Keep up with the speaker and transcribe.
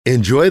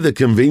Enjoy the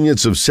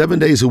convenience of 7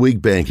 days a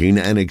week banking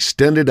and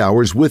extended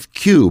hours with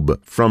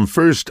Cube from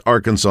First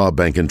Arkansas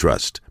Bank and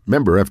Trust.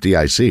 Member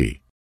FDIC.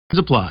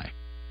 Apply.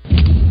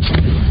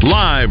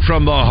 Live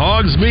from the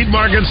Hogs Meat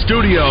Market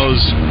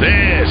Studios,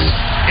 this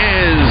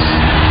is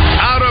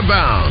Out of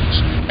Bounds.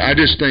 I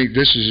just think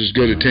this is as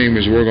good a team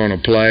as we're going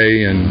to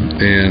play, and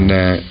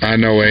I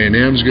know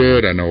A&M's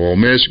good. I know Ole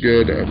Miss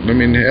good. I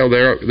mean, hell,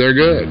 they're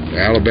good.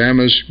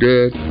 Alabama's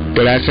good,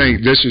 but I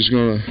think this is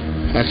going to.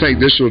 I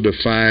think this will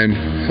define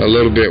a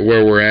little bit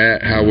where we're at,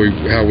 how we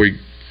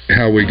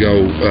go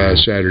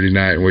Saturday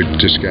night, and we've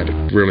just got to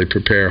really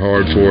prepare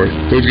hard for it.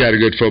 We've got a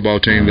good football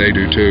team; they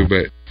do too.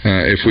 But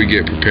if we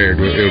get prepared,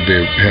 it'll be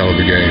a hell of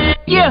a game.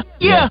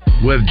 Yeah.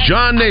 With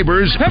John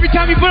Neighbors. Every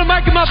time you put a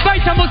mic in my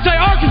face, I'm gonna say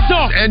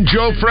Arkansas. And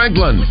Joe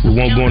Franklin. We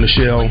won't go into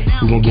shell.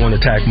 We're gonna go in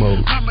attack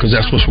mode because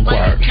that's what's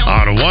required.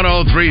 On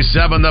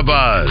 103.7 The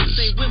Buzz.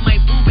 With my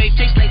boo babe,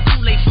 tastes like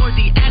Kool-Aid for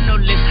the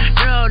analyst.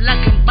 Girl, I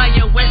can buy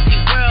your Westie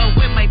world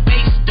with my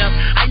base stuff.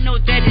 I know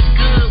that it's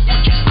good.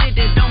 Won't you sit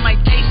it on my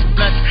taste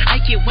buds? I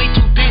get way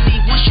too petty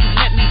once you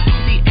let me do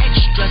the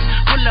extras.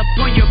 Pull up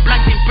on your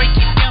block and break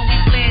it down. We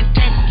playing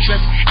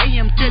Tetris.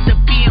 AM to the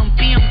PM,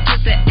 PM to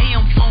the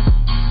AM phone.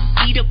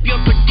 Eat up your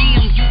per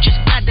diem. You just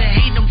gotta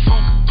hate them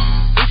funk.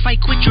 If I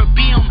quit your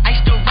BM, I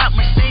still rock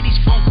Mercedes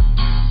funk.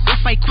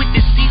 If I quit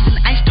this season,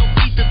 I still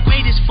be the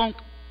greatest funk.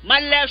 My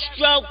left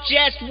stroke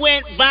just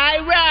went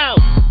viral.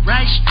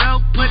 Right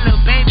stroke, put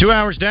a baby. 2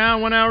 hours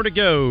down, 1 hour to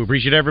go.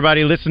 Appreciate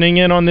everybody listening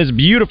in on this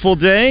beautiful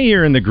day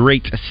here in the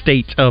great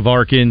state of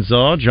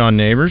Arkansas. John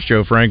Neighbors,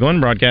 Joe Franklin,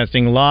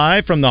 broadcasting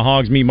live from the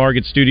Hogs Meat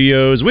Market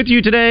Studios with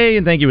you today.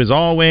 And thank you, as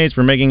always,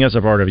 for making us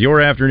a part of your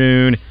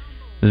afternoon.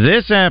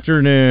 This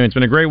afternoon, it's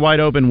been a great wide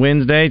open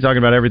Wednesday, talking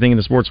about everything in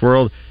the sports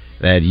world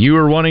that you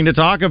are wanting to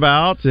talk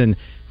about. And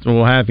that's what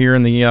we'll have here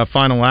in the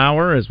final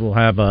hour, as we'll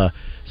have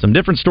some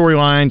different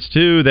storylines,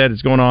 too, that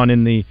is going on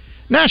in the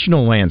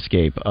national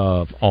landscape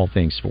of all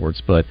things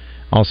sports. But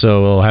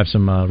also we'll have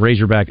some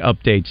Razorback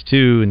updates,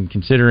 too, and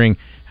considering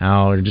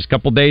how they're just a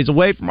couple days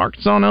away from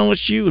Arkansas and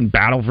LSU and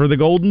battle for the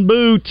Golden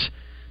Boot.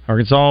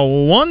 Arkansas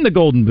won the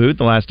Golden Boot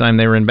the last time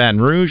they were in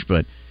Baton Rouge,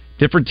 but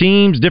different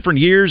teams, different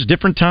years,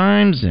 different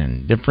times,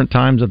 and different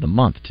times of the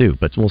month, too.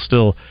 But we'll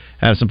still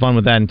have some fun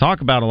with that and talk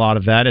about a lot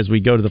of that as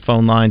we go to the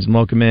phone lines and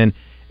welcome in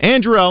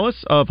Andrew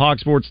Ellis of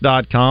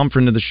Hogsports.com,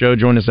 friend of the show.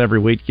 Join us every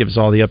week to give us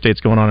all the updates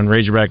going on in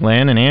Razorback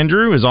land. And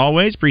Andrew, as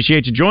always,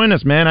 appreciate you joining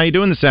us, man. How you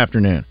doing this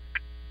afternoon?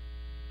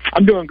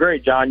 I'm doing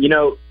great, John. You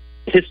know,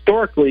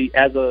 historically,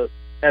 as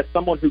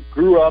someone who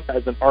grew up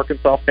as an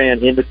Arkansas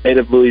fan in the state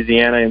of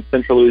Louisiana, in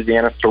central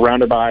Louisiana,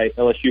 surrounded by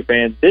LSU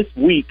fans, this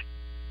week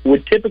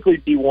would typically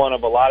be one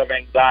of a lot of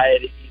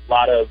anxiety, a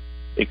lot of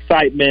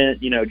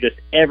excitement, you know, just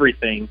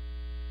everything.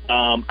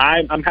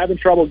 I'm having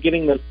trouble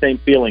getting those same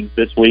feelings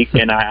this week,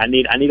 and I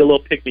need a little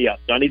pick me up.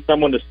 So I need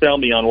someone to sell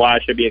me on why I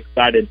should be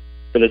excited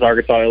for this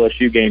Arkansas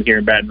LSU game here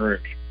in Baton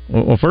Rouge.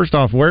 Well, first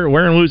off, where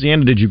in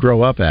Louisiana did you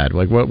grow up at?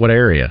 Like what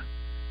area?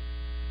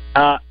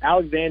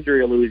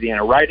 Alexandria,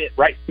 Louisiana, right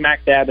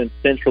smack dab in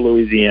central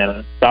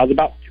Louisiana. So I was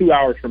about 2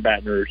 hours from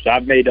Baton Rouge. So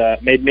I've made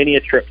many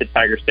a trip to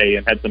Tiger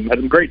Stadium, had some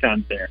great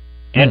times there,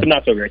 and some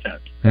not so great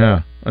times.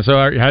 Yeah.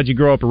 So how'd you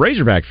grow up a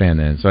Razorback fan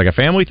then? So like a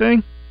family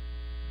thing?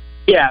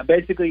 Yeah,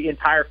 basically, the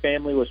entire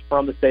family was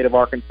from the state of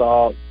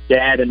Arkansas.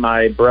 Dad and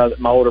my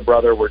older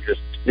brother were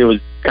it was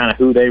kind of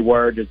who they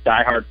were, just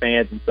diehard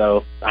fans, and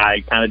so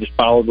I kind of just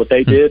followed what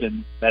they did,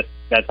 and that's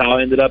how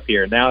I ended up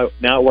here. Now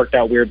it worked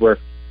out weird where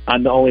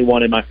I'm the only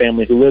one in my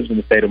family who lives in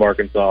the state of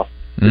Arkansas,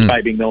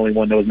 despite being the only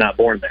one that was not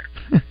born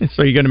there.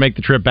 So you're going to make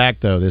the trip back,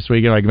 though, this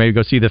week? Like maybe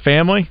go see the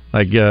family?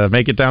 Like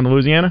make it down to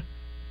Louisiana?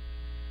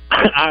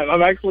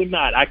 I'm actually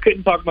not. I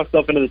couldn't talk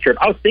myself into the trip.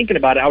 I was thinking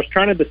about it. I was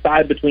trying to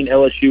decide between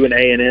LSU and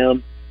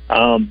A&M.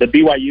 The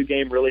BYU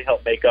game really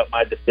helped make up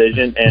my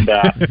decision, and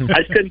I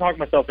just couldn't talk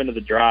myself into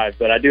the drive.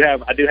 But I do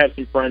have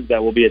some friends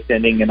that will be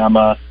attending, and I'm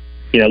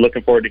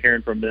looking forward to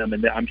hearing from them.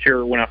 And I'm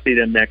sure when I see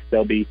them next,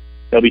 they'll be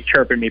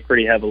chirping me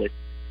pretty heavily.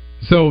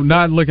 So,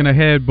 not looking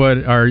ahead,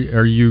 but are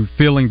you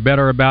feeling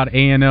better about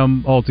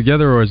A&M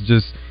altogether, or is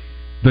just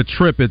the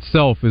trip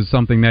itself is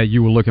something that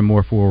you were looking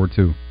more forward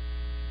to?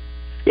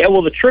 Yeah,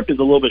 well, the trip is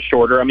a little bit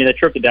shorter. I mean, the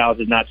trip to Dallas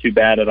is not too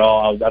bad at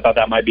all. I thought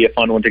that might be a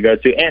fun one to go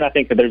to, and I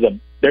think that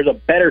there's a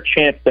better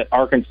chance that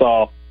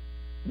Arkansas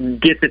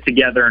gets it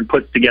together and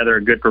puts together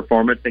a good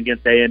performance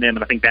against A&M,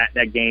 and I think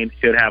that game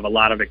should have a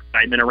lot of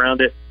excitement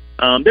around it.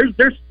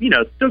 There's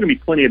still gonna be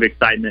plenty of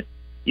excitement,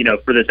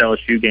 for this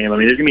LSU game. I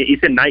mean,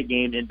 it's a night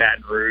game in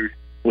Baton Rouge,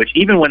 which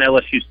even when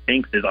LSU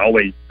stinks is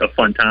always a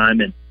fun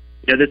time. And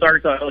this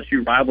Arkansas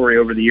LSU rivalry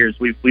over the years,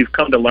 we've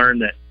come to learn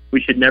that we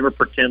should never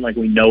pretend like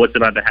we know what's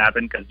about to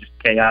happen because just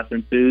chaos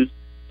ensues.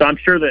 So I'm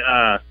sure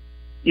that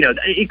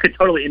it could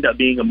totally end up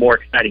being a more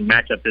exciting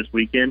matchup this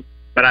weekend.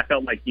 But I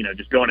felt like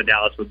just going to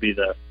Dallas would be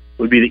the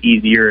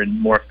easier and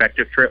more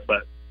effective trip.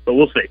 But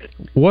we'll see.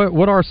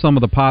 What are some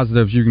of the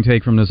positives you can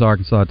take from this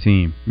Arkansas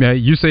team? Yeah,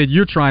 you said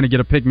you're trying to get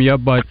a pick me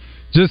up, but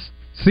just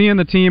seeing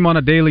the team on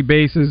a daily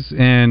basis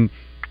and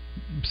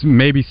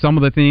maybe some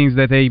of the things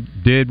that they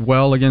did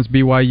well against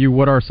BYU.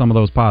 What are some of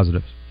those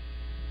positives?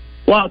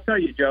 Well, I'll tell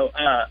you, Joe,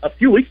 a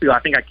few weeks ago, I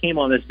think I came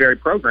on this very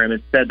program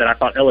and said that I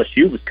thought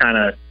LSU was kind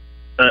of,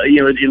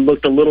 it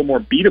looked a little more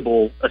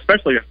beatable,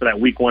 especially after that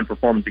week one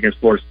performance against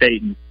Florida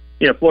State. And,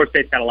 Florida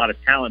State's got a lot of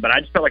talent, but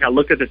I just felt like I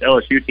looked at this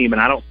LSU team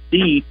and I don't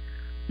see,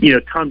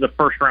 tons of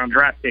first-round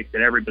draft picks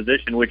at every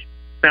position, which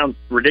sounds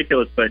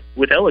ridiculous, but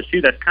with LSU,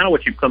 that's kind of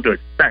what you've come to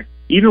expect.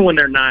 Even when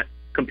they're not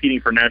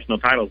competing for national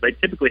titles, they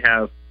typically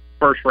have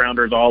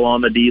first-rounders all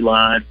on the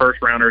D-line,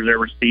 first-rounders at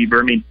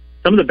receiver. I mean,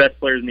 some of the best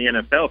players in the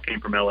NFL came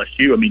from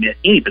LSU, at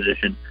any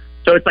position.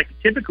 So it's like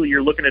typically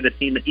you're looking at a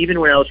team that even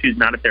when LSU is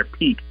not at their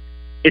peak,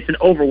 it's an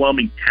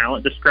overwhelming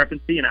talent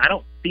discrepancy, and I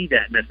don't see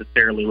that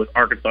necessarily with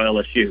Arkansas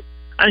LSU.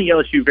 I think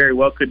LSU very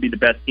well could be the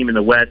best team in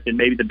the West and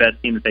maybe the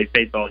best team that they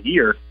face all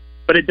year,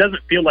 but it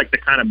doesn't feel like the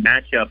kind of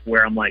matchup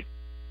where I'm like,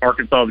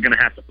 Arkansas is going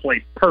to have to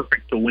play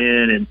perfect to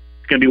win, and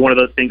it's going to be one of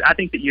those things. I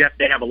think that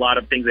they have a lot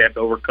of things they have to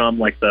overcome,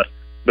 like the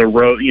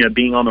road,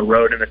 being on the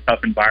road in a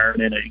tough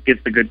environment. It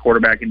gets a good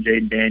quarterback in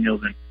Jaden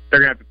Daniels, and they're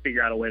going to have to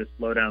figure out a way to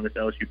slow down this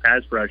LSU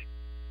pass rush.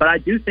 But I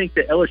do think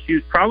that LSU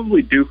is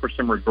probably due for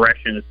some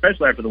regression,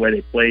 especially after the way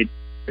they played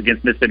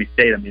against Mississippi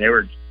State. They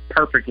were just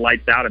perfect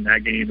lights out in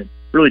that game and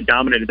really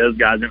dominated those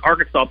guys. And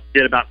Arkansas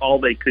did about all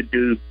they could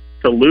do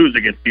to lose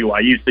against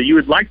BYU. So you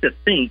would like to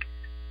think,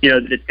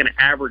 that it's going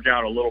to average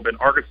out a little bit.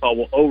 Arkansas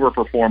will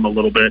overperform a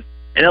little bit,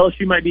 and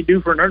LSU might be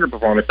due for an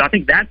underperformance. I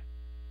think that's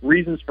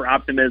reasons for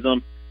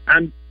optimism.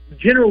 I'm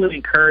generally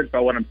encouraged by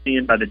what I'm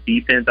seeing by the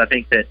defense. I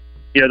think that,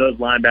 those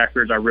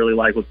linebackers I really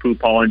like with Pooh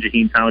Paul and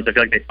Jaheim Thomas. I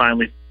feel like they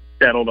finally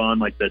settled on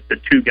like the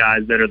two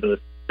guys that are the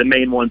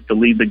main ones to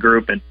lead the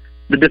group. And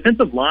the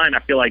defensive line, I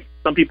feel like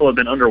some people have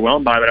been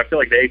underwhelmed by it. I feel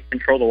like they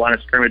control the line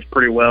of scrimmage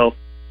pretty well.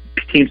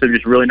 Teams have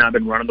just really not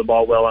been running the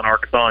ball well on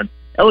Arkansas. And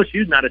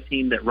LSU's not a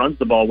team that runs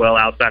the ball well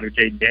outside of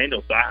Jaden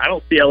Daniels. So I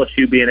don't see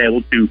LSU being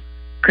able to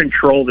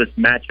control this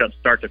matchup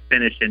start to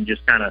finish and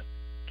just kind of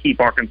keep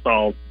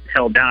Arkansas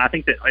held down. I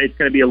think that it's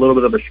going to be a little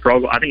bit of a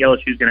struggle. I think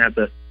LSU's going to have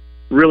to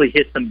really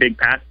hit some big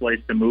pass plays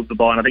to move the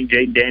ball. And I think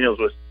Jaden Daniels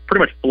was pretty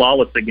much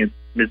flawless against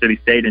Mississippi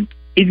State, and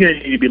he's going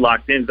to need to be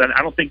locked in.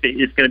 I don't think that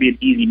it's going to be an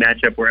easy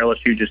matchup where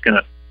LSU is just going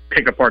to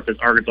pick apart this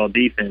Arkansas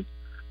defense.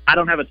 I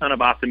don't have a ton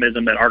of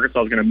optimism that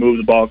Arkansas is going to move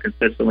the ball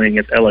consistently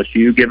against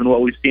LSU, given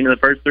what we've seen in the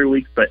first 3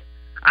 weeks. But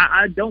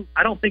I don't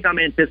think I'm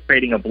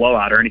anticipating a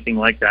blowout or anything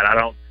like that.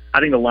 I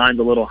think the line's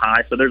a little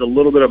high, so there's a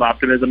little bit of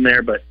optimism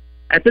there. But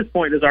at this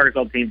point, this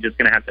Arkansas team's just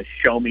going to have to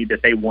show me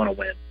that they want to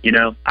win.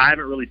 I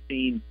haven't really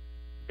seen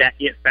that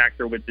it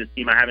factor with this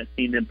team. I haven't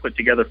seen them put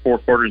together 4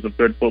 quarters of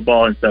good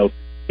football, and so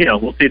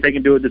we'll see if they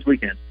can do it this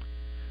weekend.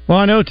 Well,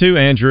 I know, too,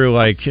 Andrew,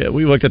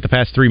 we looked at the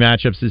past 3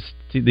 matchups.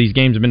 These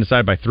games have been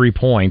decided by 3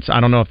 points. I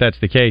don't know if that's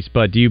the case,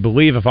 but do you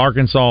believe if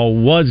Arkansas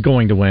was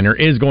going to win or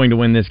is going to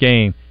win this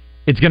game,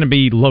 it's going to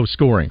be low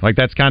scoring?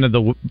 That's kind of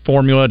the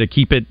formula to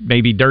keep it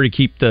maybe dirty,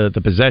 keep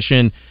the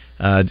possession,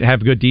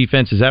 have good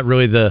defense. Is that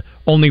really the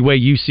only way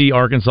you see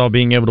Arkansas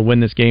being able to win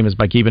this game is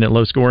by keeping it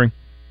low scoring?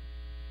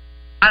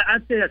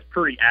 I'd say that's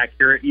pretty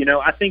accurate.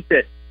 I think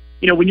that,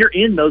 when you're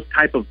in those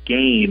type of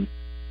games,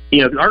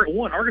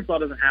 Arkansas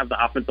doesn't have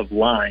the offensive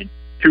line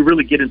to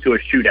really get into a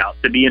shootout,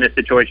 to be in a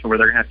situation where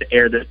they're going to have to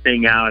air this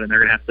thing out and they're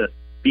going to have to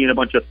be in a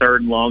bunch of third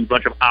and longs, a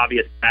bunch of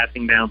obvious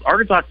passing downs.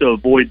 Arkansas has to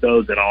avoid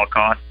those at all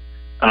costs.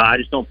 I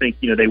just don't think,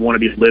 they want to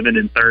be living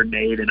in 3rd and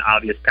 8 and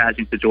obvious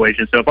passing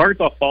situations. So if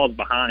Arkansas falls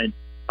behind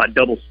by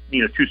 2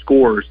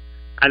 scores,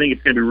 I think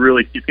it's going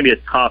to be a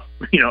tough,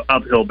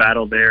 uphill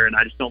battle there. And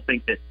I just don't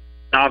think that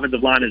the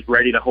offensive line is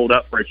ready to hold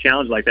up for a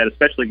challenge like that,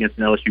 especially against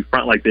an LSU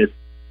front like this.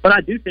 But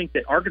I do think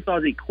that Arkansas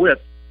is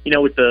equipped,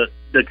 with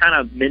the kind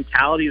of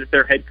mentality that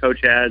their head coach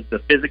has, the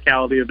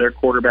physicality of their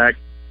quarterback,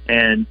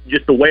 and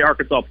just the way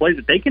Arkansas plays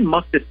it. They can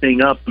muck this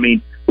thing up.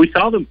 We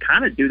saw them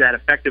kind of do that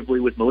effectively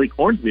with Malik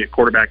Hornsby at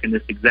quarterback in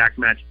this exact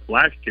match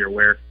last year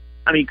where,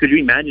 could you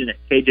imagine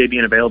KJ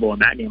being available in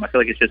that game? I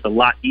feel like it's just a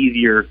lot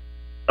easier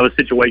of a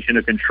situation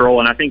to control.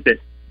 And I think that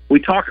we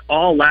talked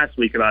all last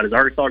week about, is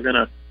Arkansas going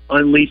to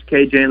unleash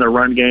KJ in the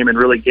run game and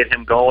really get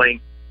him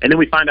going? And then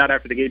we find out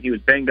after the game he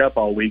was banged up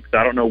all week, so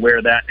I don't know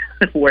where that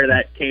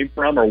came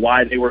from or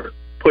why they were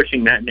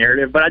pushing that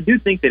narrative. But I do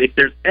think that if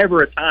there's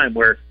ever a time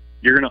where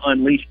you're going to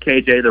unleash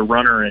KJ the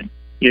runner, and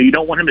you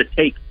don't want him to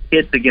take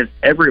hits against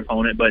every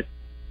opponent, but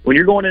when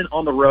you're going in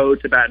on the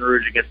road to Baton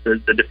Rouge against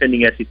the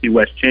defending SEC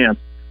West champs,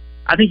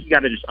 I think you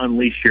got to just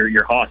unleash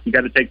your hoss. You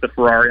got to take the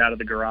Ferrari out of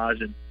the garage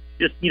and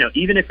just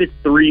even if it's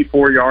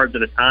 3-4 yards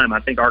at a time,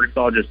 I think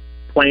Arkansas just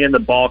playing the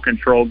ball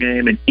control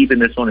game and keeping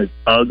this one as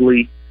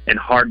ugly and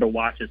hard to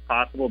watch as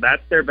possible.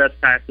 That's their best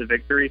path to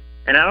victory.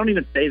 And I don't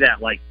even say that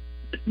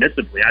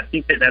dismissively. I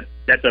think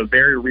that's a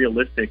very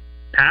realistic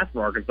path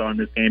for Arkansas in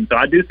this game. So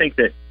I do think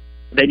that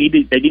they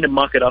need to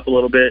muck it up a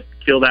little bit,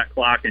 kill that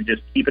clock, and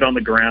just keep it on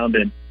the ground,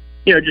 and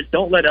just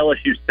don't let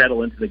LSU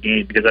settle into the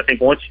game, because I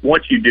think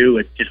once you do,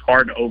 it's just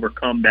hard to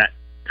overcome that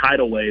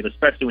tidal wave,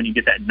 especially when you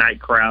get that night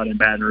crowd in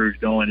Baton Rouge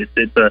going.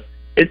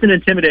 It's an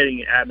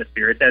intimidating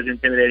atmosphere. It's as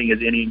intimidating as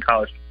any in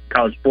college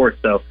sports.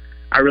 So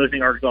I really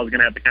think Arkansas is going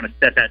to have to kind of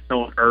set that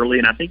tone early,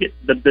 and I think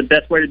the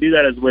best way to do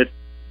that is with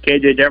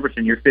KJ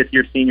Jefferson, your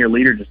fifth-year senior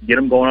leader. Just get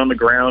him going on the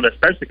ground,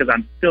 especially because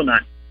I'm still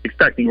not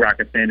expecting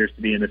Rocket Sanders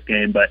to be in this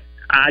game, but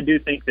I do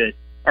think that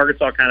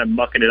Arkansas kind of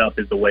mucking it up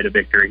is the way to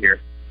victory here.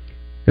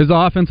 Is the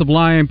offensive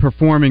line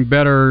performing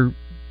better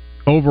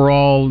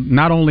overall,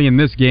 not only in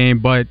this game,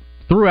 but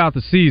throughout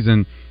the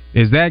season?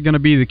 Is that going to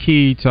be the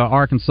key to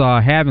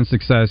Arkansas having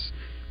success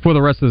for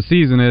the rest of the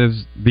season,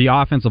 is the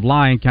offensive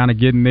line kind of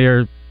getting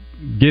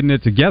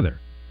it together?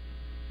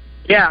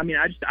 Yeah, I mean,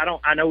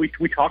 I know we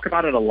talk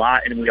about it a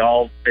lot, and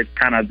it's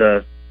kind of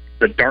the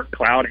dark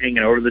cloud hanging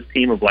over this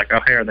team of like, oh,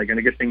 hey, are they going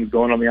to get things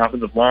going on the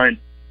offensive line?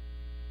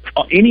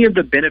 Any of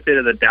the benefit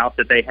of the doubt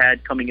that they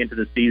had coming into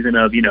the season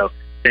of,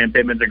 Sam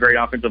Pittman's a great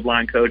offensive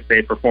line coach,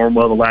 they performed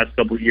well the last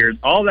couple of years,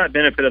 all that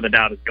benefit of the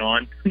doubt is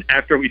gone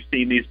after we've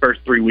seen these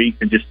first 3 weeks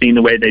and just seen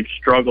the way they've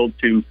struggled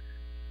to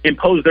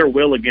impose their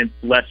will against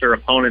lesser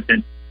opponents.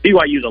 And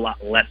BYU's a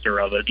lot lesser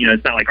of it.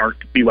 It's not like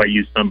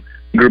BYU's some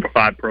Group of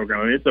 5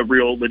 program. I mean, it's a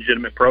real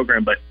legitimate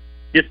program, but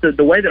just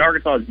the way that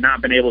Arkansas has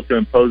not been able to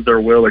impose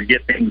their will or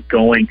get things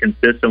going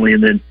consistently,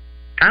 and then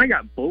kind of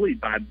got bullied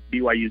by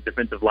BYU's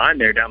defensive line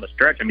there down the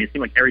stretch. I mean, it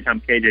seemed like every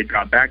time KJ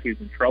dropped back, he was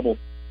in trouble.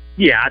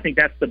 Yeah, I think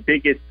that's the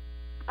biggest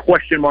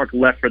question mark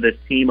left for this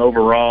team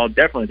overall.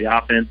 Definitely the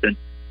offense, and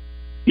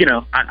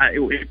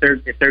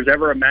if there's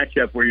ever a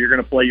matchup where you're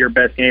going to play your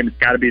best game, it's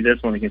got to be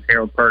this one against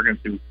Harold Perkins,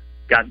 who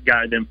got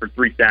them for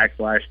 3 sacks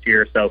last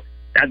year. So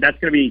that's going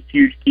to be a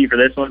huge key for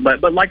this one.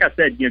 But like I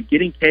said,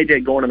 getting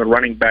KJ going in the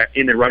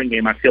running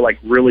game, I feel like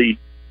really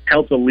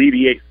helps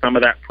alleviate some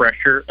of that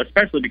pressure,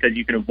 especially because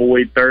you can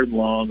avoid third and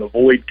long,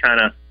 avoid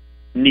kind of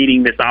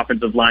needing this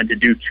offensive line to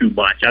do too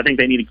much. I think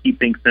they need to keep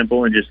things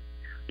simple and just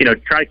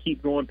try to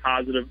keep going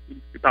positive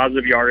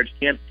yardage.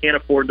 Can't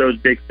afford those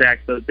big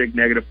sacks, those big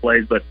negative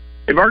plays. But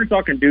if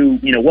Arkansas can do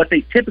what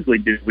they typically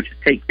do, which is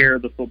take care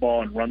of the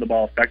football and run the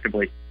ball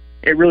effectively,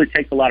 it really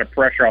takes a lot of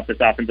pressure off this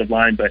offensive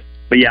line. But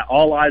yeah,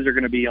 all eyes are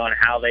going to be on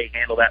how they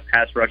handle that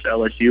pass rush at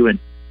LSU, and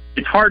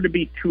it's hard to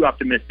be too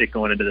optimistic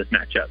going into this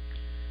matchup.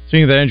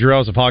 Speaking of that, Andrew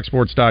Ellis of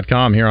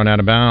HawkSports.com here on Out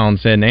of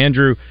Bounds. And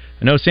Andrew,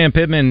 I know Sam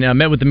Pittman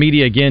met with the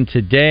media again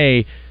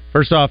today.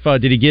 First off,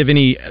 did he give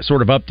any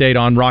sort of update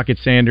on Rocket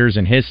Sanders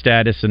and his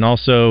status, and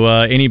also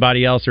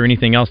anybody else or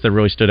anything else that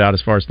really stood out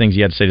as far as things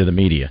he had to say to the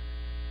media?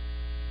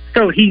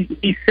 So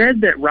he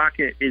said that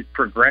Rocket is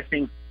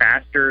progressing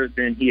faster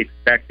than he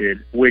expected,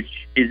 which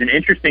is an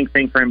interesting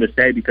thing for him to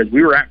say because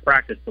we were at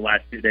practice the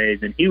last 2 days,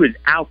 and he was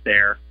out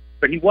there,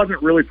 but he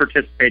wasn't really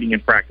participating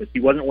in practice. He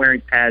wasn't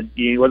wearing pads.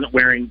 He wasn't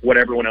wearing what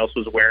everyone else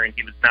was wearing.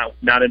 He was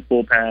not in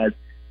full pads.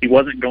 He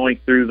wasn't going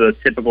through the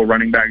typical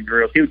running back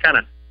drills. He would kind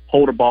of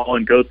hold a ball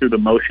and go through the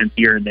motions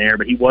here and there,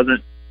 but he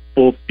wasn't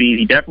full speed.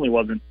 He definitely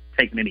wasn't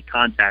taking any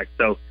contact.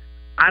 So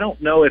I don't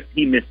know if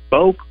he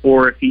misspoke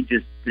or if he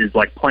just is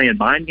like playing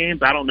mind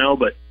games. I don't know,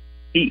 but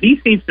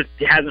he seems to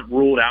hasn't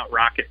ruled out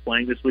Rocket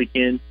playing this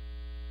weekend.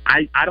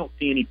 I don't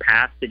see any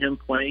path to him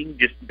playing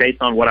just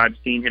based on what I've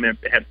seen him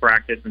at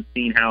practice and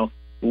seen how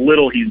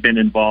little he's been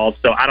involved.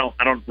 So I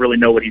don't really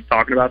know what he's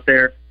talking about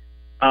there.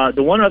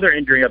 The one other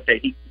injury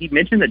update, he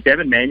mentioned that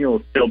Devin Manuel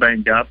is still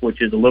banged up,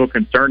 which is a little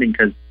concerning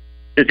because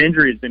this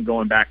injury has been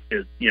going back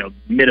to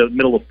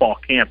middle of fall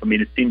camp. I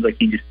mean, it seems like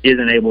he just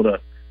isn't able to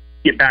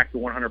get back to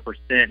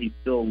 100%. He's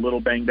still a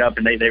little banged up,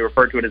 and they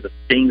referred to it as a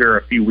stinger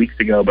a few weeks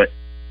ago. But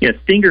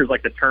stinger is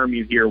like the term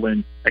you hear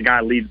when a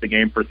guy leaves the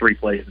game for 3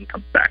 plays and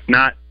comes back,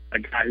 not a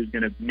guy who's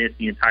going to miss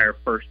the entire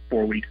first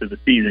 4 weeks of the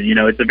season.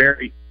 It's a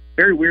very,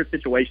 very weird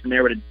situation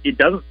there, but it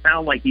doesn't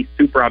sound like he's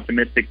super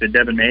optimistic that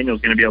Devin Manuel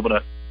is going to be able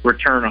to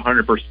return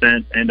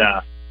 100%. And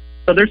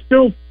so there's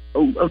still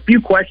a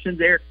few questions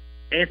there.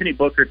 Anthony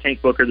Booker,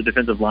 Tank Booker, the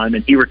defensive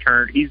lineman, he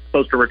returned. He's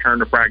supposed to return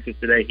to practice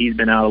today. He's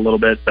been out a little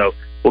bit, so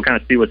we'll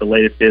kind of see what the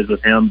latest is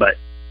with him. But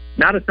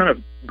not a ton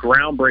of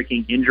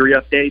groundbreaking injury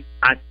updates.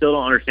 I still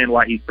don't understand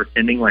why he's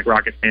pretending like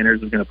Rocket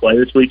Sanders is going to play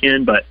this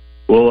weekend, but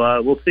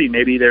we'll see.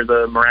 Maybe there's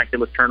a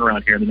miraculous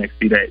turnaround here in the next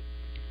few days.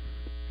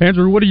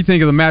 Andrew, what do you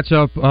think of the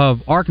matchup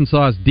of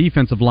Arkansas's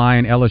defensive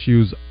line,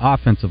 LSU's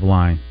offensive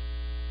line?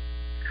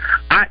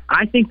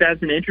 I think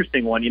that's an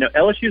interesting one.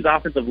 LSU's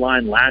offensive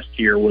line last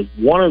year was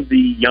one of the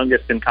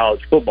youngest in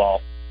college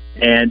football,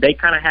 and they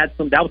kind of had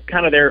that was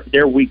kind of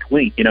their weak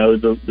link. It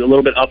was a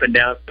little bit up and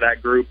down for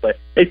that group, but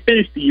they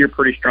finished the year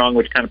pretty strong,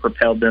 which kind of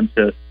propelled them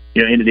to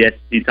into the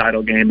SEC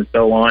title game and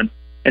so on.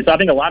 And so I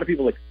think a lot of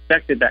people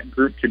expected that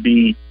group to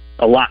be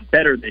a lot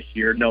better this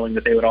year, knowing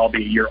that they would all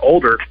be a year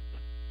older.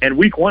 And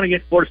week 1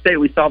 against Florida State,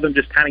 we saw them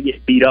just kind of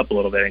get beat up a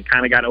little bit and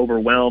kind of got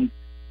overwhelmed.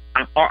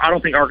 I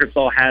don't think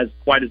Arkansas has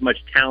quite as much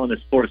talent as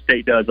Florida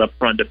State does up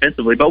front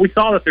defensively, but we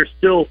saw that there's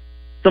still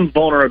some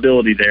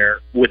vulnerability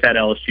there with that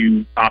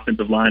LSU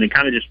offensive line and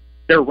kind of just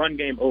their run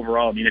game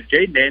overall. I mean, if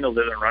Jaden Daniels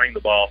isn't running the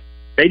ball,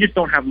 they just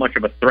don't have much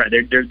of a threat.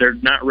 They're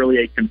not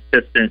really a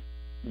consistent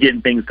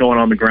getting things going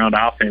on the ground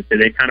offense.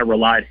 They kind of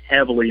relied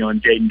heavily on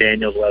Jaden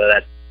Daniels, whether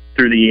that's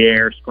through the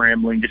air,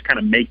 scrambling, just kind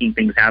of making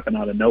things happen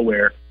out of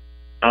nowhere.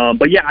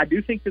 But yeah, I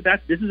do think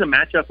that this is a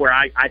matchup where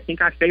I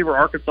think I favor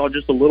Arkansas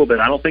just a little bit.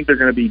 I don't think they're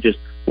going to be just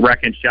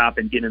wrecking shop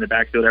and getting in the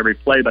backfield every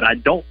play, but I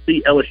don't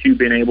see LSU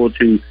being able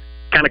to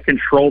kind of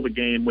control the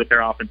game with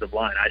their offensive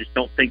line. I just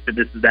don't think that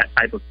this is that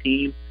type of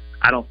team.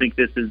 I don't think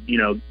this is,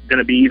 going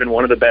to be even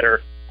one of the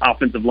better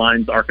offensive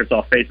lines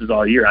Arkansas faces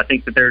all year. I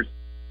think that there's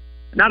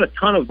not a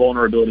ton of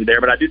vulnerability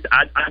there, but I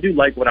do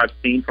like what I've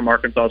seen from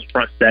Arkansas's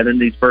front seven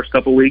these first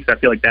couple weeks. I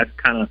feel like that's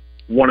kind of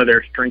one of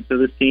their strengths of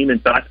this team,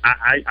 and so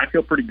I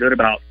feel pretty good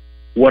about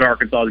what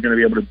Arkansas is going to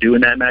be able to do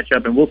in that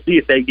matchup, and we'll see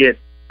if they get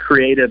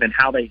creative and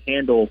how they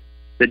handle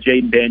the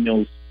Jaden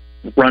Daniels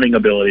running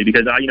ability,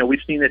 because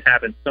we've seen this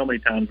happen so many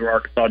times where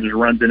Arkansas just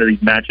runs into these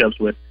matchups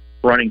with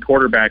running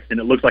quarterbacks, and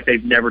it looks like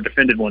they've never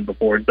defended one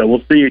before. And so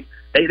we'll see.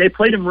 They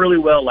played him really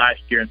well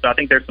last year, and so I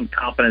think there's some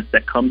confidence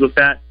that comes with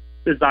that.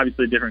 This is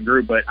obviously a different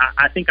group, but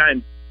I think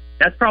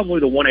that's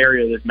probably the one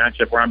area of this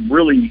matchup where I'm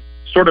really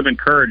sort of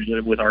encouraged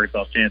with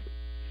Arkansas's chances.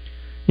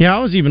 Yeah, I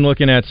was even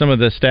looking at some of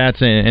the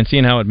stats and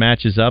seeing how it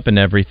matches up and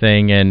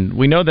everything, and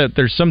we know that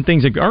there's some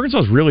things that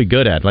Arkansas is really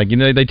good at. Like,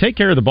 they take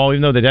care of the ball,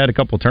 even though they've had a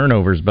couple of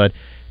turnovers, but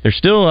they're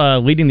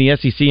still leading the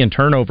SEC in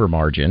turnover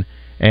margin,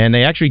 and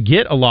they actually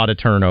get a lot of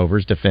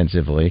turnovers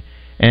defensively.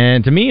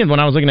 And to me, when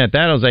I was looking at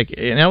that, I was like,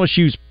 and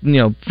LSU's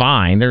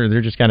fine.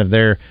 They're just kind of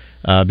there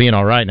being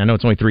all right. And I know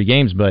it's only 3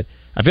 games, but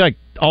I feel like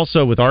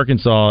also with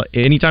Arkansas,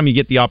 anytime you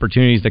get the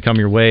opportunities that come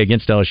your way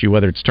against LSU,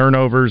 whether it's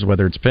turnovers,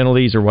 whether it's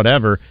penalties or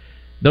whatever,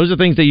 those are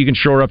things that you can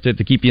shore up to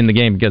keep you in the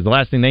game, because the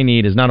last thing they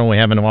need is not only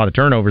having a lot of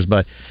turnovers,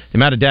 but the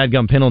amount of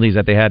dadgum penalties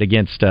that they had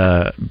against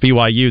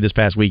BYU this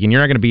past week, and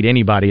you're not going to beat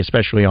anybody,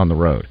 especially on the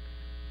road.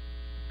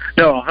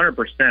 No, 100%.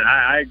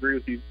 I agree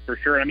with you for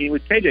sure. I mean,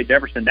 with KJ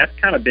Jefferson, that's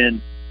kind of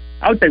been,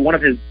 I would say, one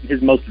of his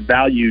most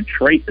valued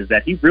traits is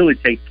that he really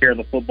takes care of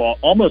the football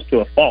almost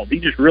to a fault. He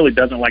just really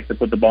doesn't like to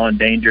put the ball in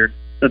danger.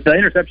 The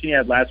interception he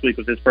had last week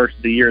was his first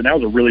of the year, and that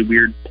was a really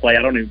weird play.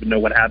 I don't even know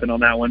what happened on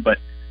that one, but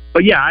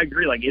yeah, I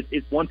agree. Like,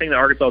 it's one thing that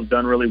Arkansas has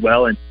done really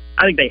well, and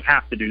I think they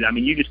have to do that. I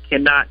mean, you just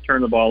cannot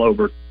turn the ball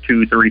over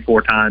 2, 3,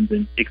 4 times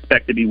and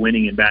expect to be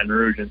winning in Baton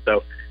Rouge, and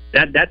so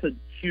that's a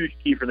huge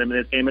key for them in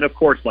this game. And of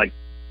course, I'm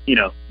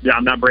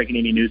not breaking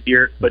any news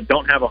here, but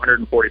don't have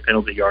 140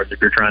 penalty yards if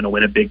you're trying to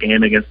win a big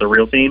game against the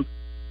real team.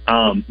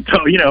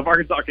 If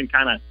Arkansas can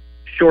kind of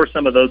shore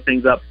some of those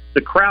things up,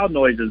 the crowd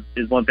noise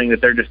is one thing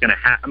that they're just going to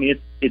have. I mean,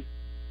 it's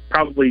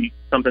probably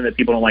something that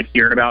people don't like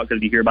hearing about,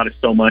 because you hear about it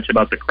so much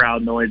about the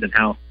crowd noise and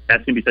how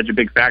that's going to be such a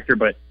big factor,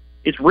 but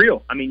it's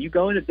real. I mean, you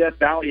go into Death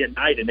Valley at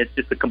night, and it's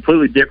just a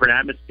completely different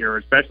atmosphere,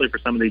 especially for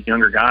some of these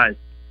younger guys.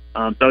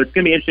 So it's going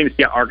to be interesting to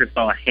see how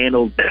Arkansas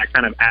handles that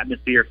kind of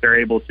atmosphere, if they're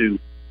able to,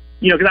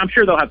 because I'm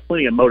sure they'll have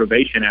plenty of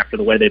motivation after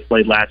the way they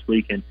played last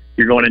week, and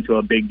you're going into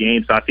a big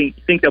game. So I think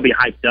they'll be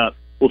hyped up.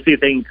 We'll see if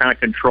they can kind of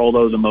control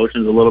those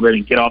emotions a little bit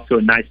and get off to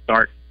a nice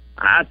start.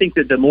 I think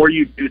that the more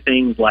you do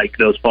things like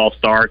those false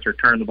starts or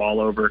turn the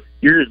ball over,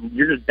 you're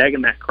just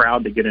begging that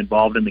crowd to get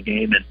involved in the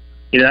game. And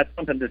that's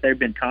something that they've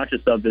been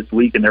conscious of this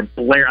week. And they're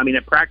blaring. I mean,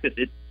 at practice,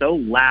 it's so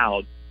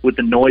loud with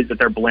the noise that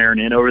they're blaring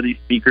in over these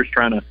speakers,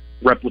 trying to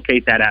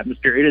replicate that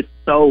atmosphere. It is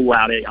so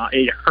loud,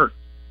 it hurts.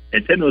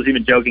 And Tim was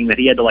even joking that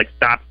he had to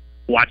stop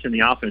watching the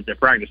offense at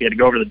practice. He had to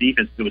go over to the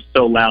defense because it was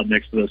so loud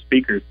next to those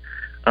speakers.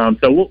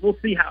 So we'll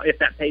see if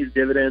that pays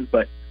dividends.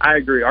 But I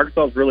agree,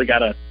 Arkansas's really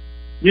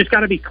you just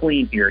got to be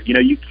clean here.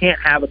 You can't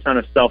have a ton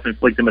of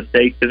self-inflicted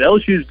mistakes, because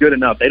LSU is good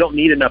enough. They don't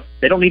need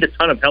a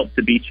ton of help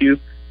to beat you.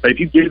 But if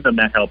you give them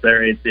that help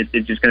there, it's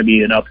just going to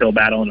be an uphill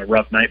battle and a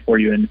rough night for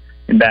you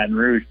in Baton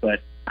Rouge.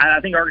 But I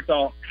think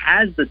Arkansas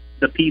has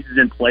the pieces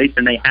in place,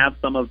 and they have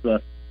some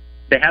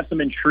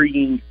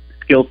intriguing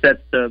skill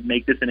sets to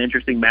make this an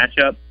interesting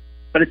matchup.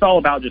 But it's all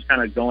about just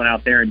kind of going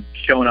out there and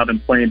showing up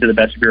and playing to the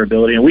best of your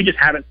ability. And we just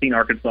haven't seen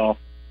Arkansas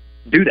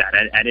do that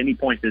at any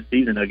point this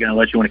season, again,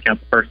 unless you want to count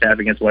the first half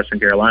against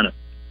Western Carolina.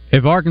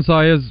 If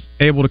Arkansas is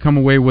able to come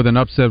away with an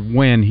upset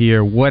win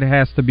here, what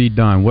has to be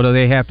done? What do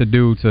they have to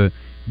do to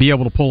be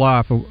able to pull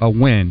off a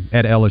win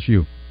at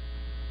LSU?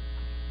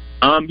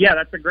 Yeah,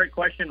 that's a great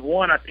question.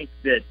 One, I think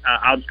that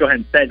I'll just go ahead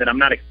and say that I'm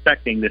not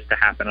expecting this to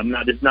happen.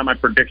 This is not my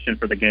prediction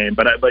for the game,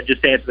 but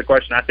just to answer the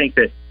question, I think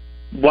that,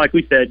 like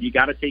we said, you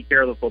got to take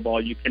care of the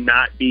football. You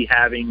cannot be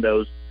having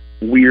those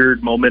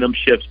weird momentum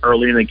shifts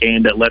early in the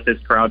game that let this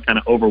crowd kind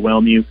of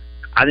overwhelm you.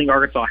 I think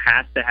Arkansas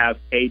has to have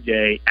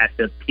KJ at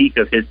the peak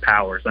of his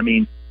powers. I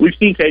mean, we've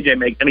seen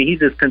KJ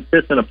he's as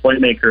consistent a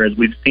playmaker as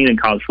we've seen in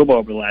college football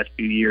over the last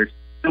few years.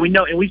 And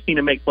we've seen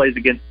him make plays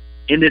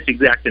in this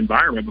exact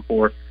environment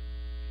before.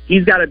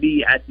 He's got to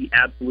be at the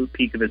absolute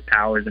peak of his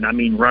powers. And I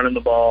mean, running the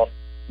ball,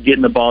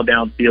 getting the ball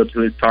downfield to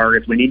his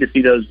targets. We need to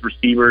see those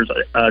receivers,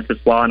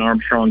 Tesla and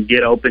Armstrong,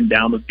 get open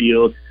down the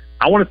field.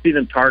 I want to see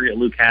them target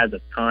Luke Hasz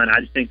a ton.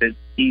 I just think that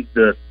he's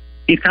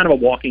kind of a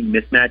walking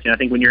mismatch. And I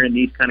think when you're in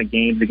these kind of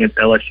games against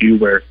LSU,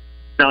 where it's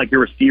not like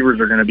your receivers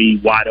are going to be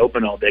wide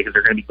open all day because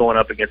they're going to be going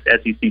up against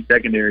SEC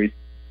secondaries,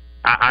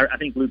 I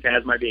think Luke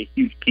Hasz might be a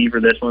huge key for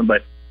this one.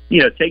 But,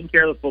 taking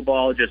care of the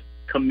football, just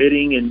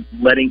committing and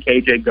letting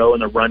KJ go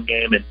in the run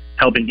game and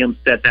helping him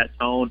set that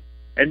tone.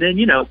 And then,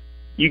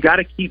 you got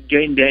to keep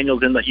Jaden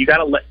Daniels you got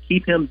to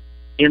keep him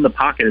in the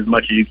pocket as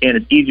much as you can.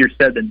 It's easier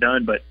said than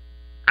done, but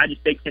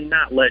they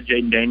cannot let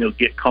Jaden Daniels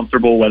get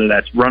comfortable, whether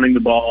that's running the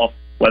ball,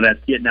 whether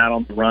that's getting out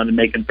on the run and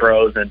making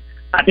throws. And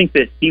I think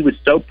that he was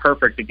so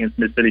perfect against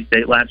Mississippi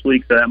State last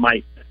week, so that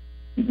might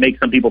make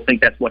some people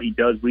think that's what he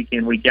does week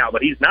in, week out.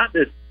 But he's not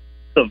this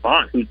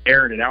savant who's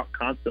airing it out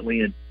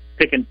constantly and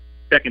picking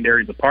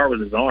secondaries apart with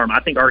his arm.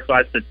 I think Arkansas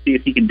has to see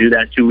if he can do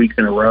that 2 weeks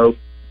in a row.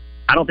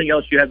 I don't think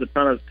LSU has a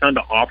ton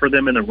to offer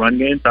them in the run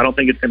game, so I don't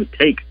think it's going to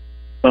take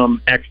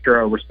some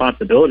extra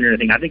responsibility or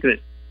anything. I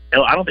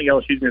don't think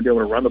LSU is going to be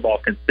able to run the ball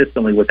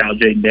consistently without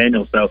Jaden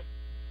Daniels. So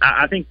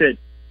I think that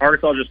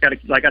Arkansas just got to,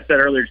 like I said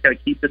earlier, just got to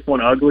keep this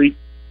one ugly,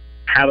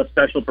 have a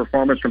special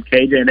performance from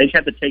KJ, and they just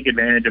have to take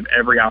advantage of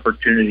every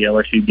opportunity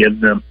LSU gives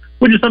them,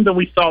 which is something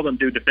we saw them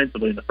do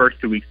defensively in the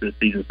first 2 weeks of the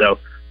season. So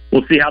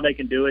we'll see how they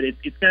can do it.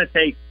 It's going to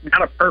take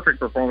not a perfect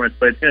performance,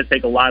 but it's going to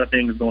take a lot of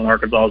things going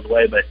Arkansas's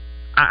way. But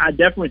I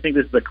definitely think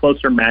this is a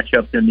closer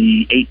matchup than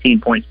the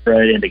 18-point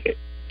spread indicates.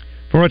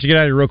 Before I let you get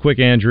out of here real quick,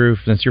 Andrew,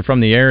 since you're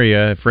from the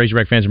area, if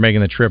Razorback fans are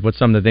making the trip, what's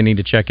something that they need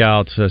to check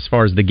out as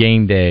far as the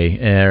game day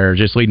or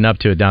just leading up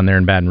to it down there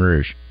in Baton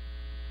Rouge?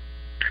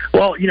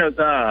 Well,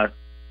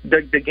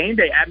 the game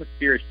day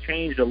atmosphere has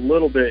changed a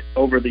little bit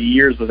over the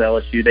years with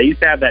LSU. They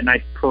used to have that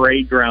nice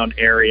parade ground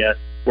area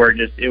where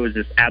it was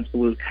just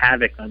absolute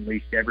havoc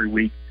unleashed every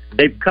week.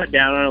 They've cut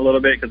down on it a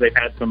little bit because they've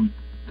had some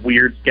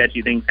weird,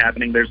 sketchy things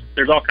happening.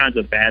 There's all kinds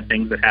of bad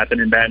things that happen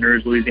in Baton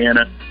Rouge,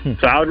 Louisiana.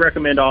 So I would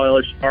recommend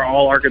all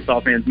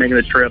Arkansas fans making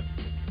the trip,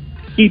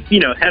 keep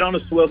head on a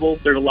swivel.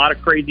 There's a lot of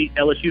crazy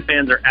LSU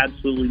fans are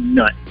absolutely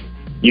nuts.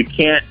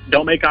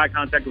 Don't make eye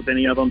contact with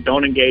any of them.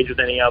 Don't engage with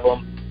any of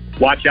them.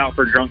 Watch out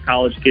for drunk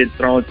college kids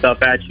throwing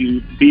stuff at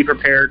you. Be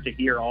prepared to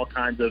hear all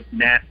kinds of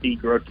nasty,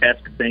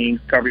 grotesque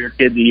things. Cover your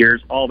kids'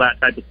 ears, all that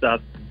type of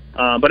stuff.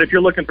 But if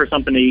you're looking for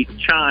something to eat,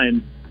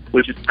 Chime,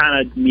 which is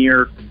kind of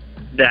near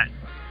that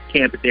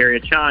campus area.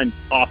 Chime's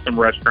awesome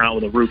restaurant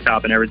with a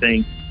rooftop and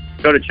everything.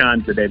 Go to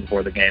Chime's the day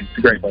before the game. It's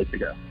a great place to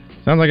go.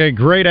 Sounds like a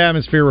great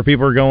atmosphere where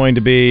people are going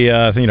to be,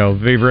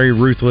 very, very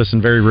ruthless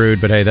and very rude.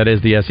 But, hey, that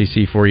is the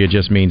SEC for you. It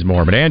just means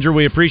more. But, Andrew,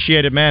 we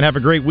appreciate it, man. Have a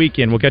great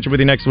weekend. We'll catch up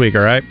with you next week,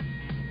 all right?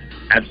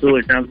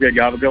 Absolutely. Sounds good.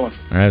 Y'all have a good one.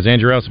 All right, as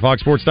Andrew Ellis of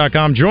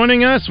FoxSports.com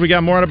joining us. We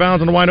got more Out of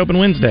Bounds on a Wide Open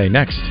Wednesday.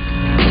 Next.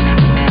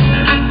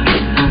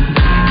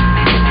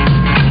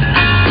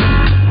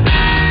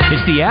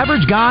 It's the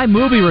Average Guy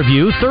Movie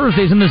Review,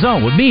 Thursdays in the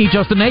Zone, with me,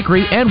 Justin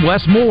Acree, and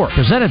Wes Moore,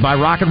 presented by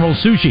Rock and Roll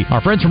Sushi. Our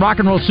friends from Rock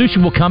and Roll Sushi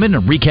will come in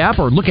and recap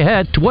or look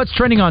ahead to what's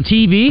trending on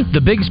TV, the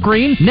big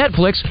screen,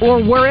 Netflix,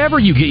 or wherever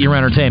you get your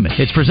entertainment.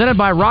 It's presented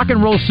by Rock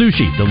and Roll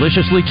Sushi,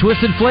 deliciously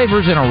twisted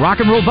flavors and a rock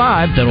and roll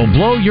vibe that'll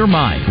blow your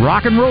mind.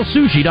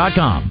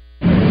 rockandrollsushi.com.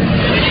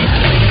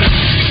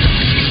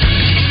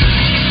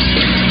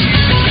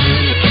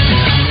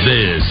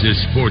 This is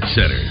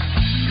SportsCenter.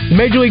 The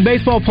Major League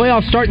Baseball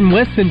playoffs start in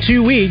less than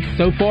 2 weeks.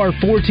 So far,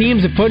 4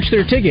 teams have punched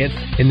their tickets.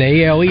 In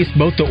the AL East,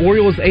 both the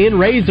Orioles and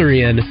Rays are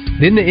in.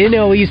 Then the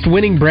NL East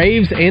winning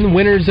Braves and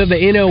winners of the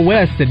NL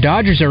West, the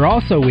Dodgers, are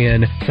also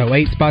in, so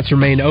 8 spots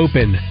remain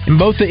open. In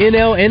both the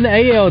NL and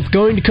the AL, it's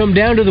going to come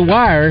down to the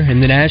wire.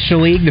 In the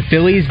National League, the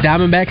Phillies,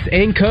 Diamondbacks,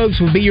 and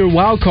Cubs will be your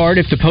wild card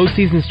if the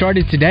postseason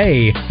started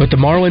today. But the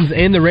Marlins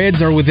and the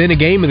Reds are within a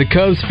game of the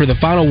Cubs for the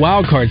final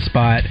wild card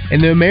spot.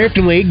 In the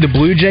American League, the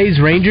Blue Jays,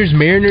 Rangers,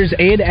 Mariners,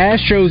 and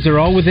Astros are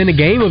all within a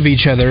game of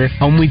each other.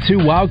 Only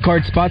 2 wild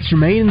card spots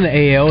remain in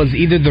the AL, as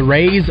either the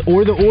Rays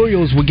or the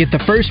Orioles will get the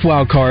first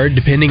wild card,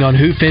 depending on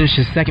who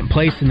finishes second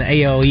place in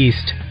the AL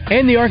East.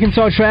 And the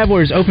Arkansas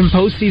Travelers opened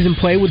postseason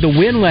play with the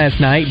win last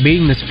night,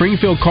 beating the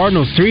Springfield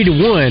Cardinals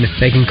 3-1.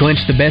 They can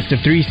clinch the best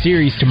of 3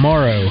 series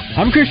tomorrow.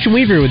 I'm Christian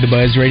Weaver with the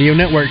Buzz Radio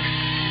Network.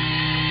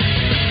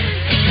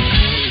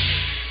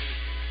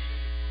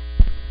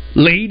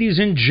 Ladies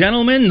and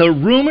gentlemen, the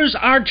rumors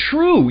are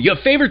true. Your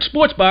favorite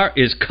sports bar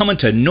is coming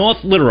to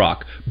North Little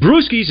Rock.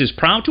 Brewski's is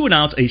proud to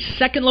announce a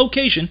second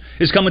location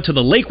is coming to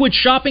the Lakewood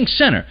Shopping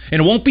Center, and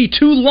it won't be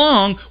too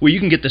long where you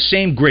can get the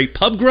same great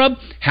pub grub,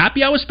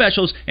 happy hour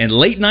specials, and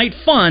late night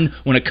fun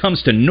when it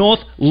comes to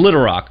North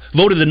Little Rock.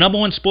 Voted the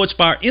 #1 sports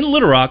bar in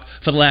Little Rock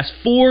for the last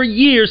 4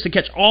 years to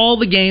catch all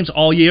the games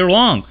all year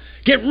long.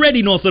 Get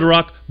ready, North Little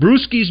Rock.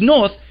 Brewski's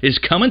North is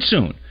coming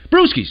soon.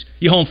 Brewski's,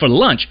 you're home for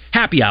lunch,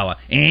 happy hour,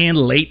 and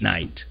late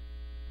night.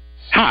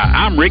 Hi,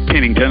 I'm Rick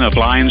Pennington of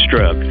Lions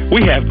Drug.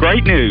 We have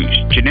great news.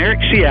 Generic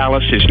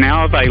Cialis is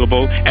now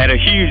available at a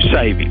huge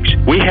savings.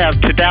 We have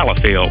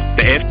Tadalafil,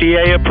 the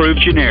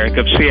FDA-approved generic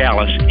of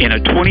Cialis, in a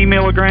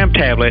 20-milligram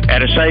tablet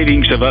at a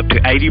savings of up to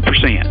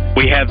 80%.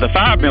 We have the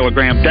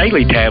 5-milligram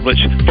daily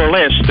tablets for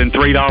less than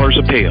 $3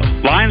 a pill.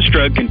 Lions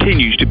Drug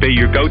continues to be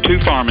your go-to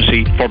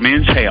pharmacy for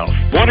men's health.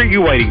 What are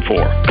you waiting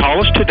for?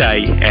 Call us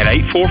today at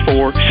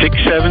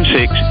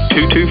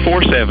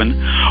 844-676-2247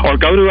 or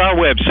go to our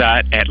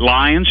website at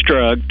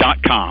lionsdrug.com.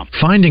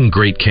 Finding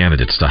great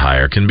candidates to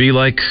hire can be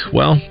like,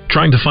 well,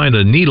 trying to find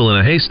a needle in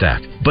a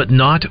haystack. but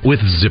not with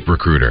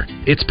ZipRecruiter.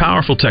 Its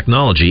powerful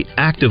technology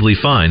actively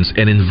finds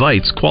and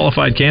invites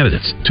qualified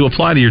candidates to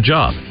apply to your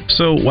job.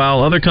 So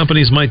while other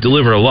companies might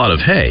deliver a lot of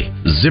hay,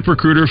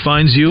 ZipRecruiter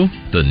finds you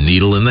the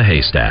needle in the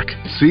haystack.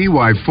 See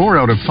why 4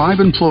 out of 5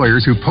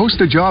 employers who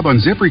post a job on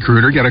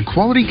ZipRecruiter get a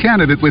quality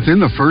candidate within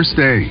the first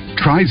day.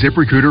 Try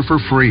ZipRecruiter for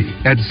free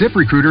at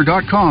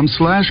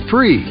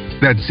ZipRecruiter.com/free.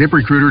 That's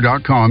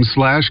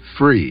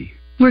ZipRecruiter.com/free.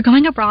 We're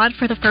going abroad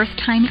for the first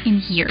time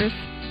in years.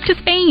 To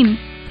Spain.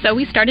 So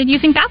we started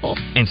using Babbel.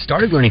 And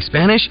started learning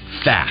Spanish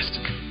fast.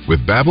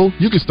 With Babbel,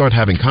 you can start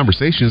having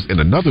conversations in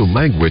another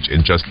language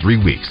in just 3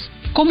 weeks.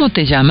 ¿Cómo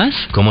te llamas?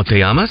 ¿Cómo te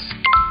llamas?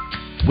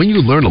 When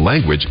you learn a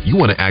language, you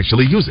want to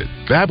actually use it.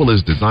 Babbel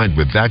is designed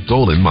with that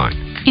goal in mind.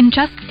 In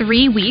just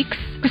 3 weeks,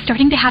 we're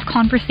starting to have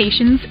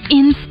conversations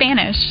in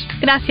Spanish.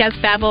 Gracias,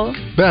 Babbel.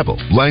 Babbel,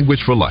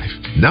 language for life.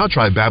 Now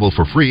try Babbel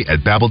for free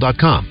at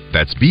Babbel.com.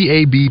 That's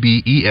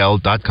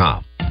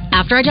BABBEL.com.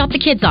 After I drop the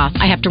kids off,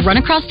 I have to run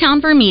across town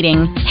for a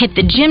meeting, hit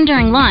the gym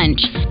during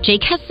lunch.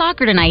 Jake has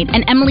soccer tonight,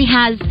 and Emily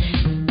has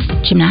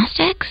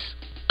gymnastics?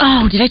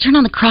 Oh, did I turn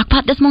on the crock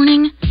pot this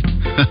morning?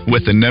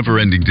 With a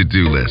never-ending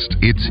to-do list,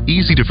 it's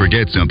easy to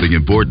forget something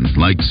important,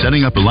 like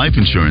setting up a life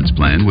insurance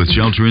plan with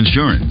Shelter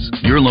Insurance.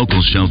 Your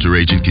local Shelter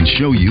agent can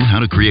show you how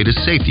to create a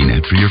safety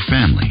net for your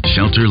family.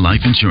 Shelter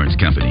Life Insurance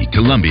Company,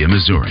 Columbia,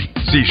 Missouri.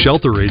 See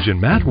Shelter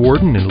agent Matt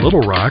Warden in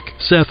Little Rock,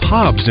 Seth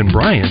Hobbs in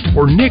Bryant,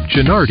 or Nick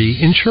Gennardi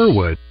in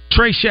Sherwood.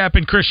 Trey Shapp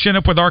and Chris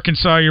Shinup with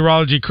Arkansas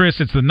Urology. Chris,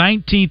 it's the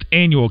 19th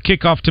annual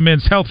Kickoff to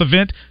Men's Health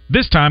event,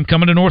 this time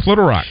coming to North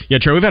Little Rock. Yeah,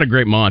 Trey, we've had a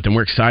great month, and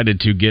we're excited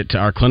to get to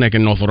our clinic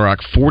in North Little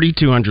Rock,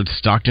 4200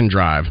 Stockton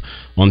Drive,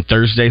 on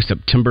Thursday,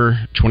 September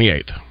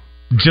 28th.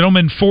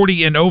 Gentlemen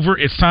 40 and over,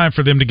 it's time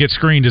for them to get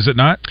screened, is it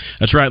not?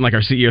 That's right. And like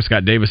our CEO,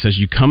 Scott Davis, says,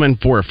 you come in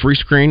for a free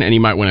screen, and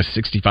you might win a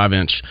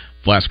 65-inch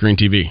flat screen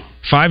TV.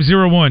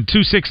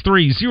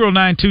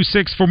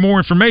 501-263-0926 for more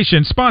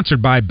information.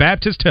 Sponsored by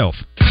Baptist Health.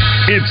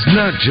 It's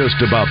not just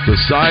about the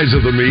size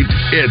of the meat,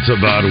 it's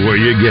about where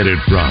you get it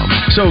from.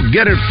 So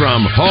get it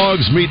from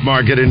Hogs Meat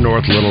Market in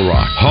North Little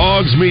Rock.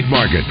 Hogs Meat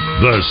Market,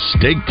 the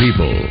steak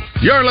people.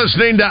 You're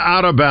listening to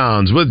Out of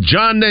Bounds with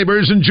John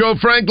Neighbors and Joe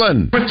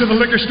Franklin. Went to the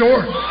liquor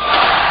store.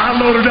 I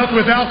loaded up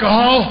with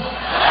alcohol,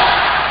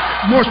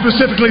 more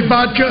specifically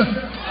vodka,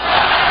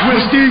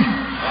 whiskey,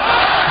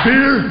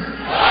 beer,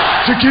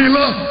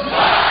 tequila,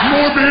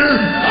 more beer,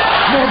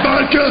 more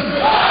vodka,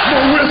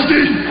 more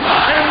whiskey,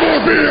 and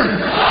more beer.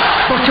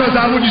 Because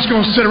I wasn't just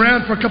going to sit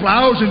around for a couple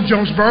hours in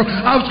Jonesboro.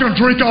 I was going to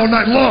drink all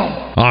night long.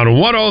 On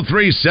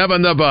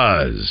 103.7 The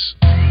Buzz.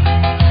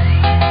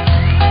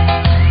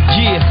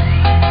 Yeah.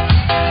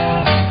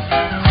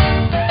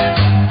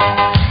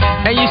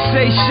 And you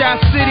say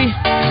Shot City?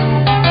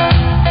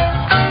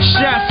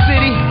 Shot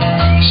City?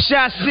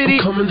 Shot City?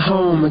 I'm coming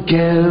home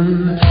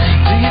again.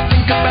 Do you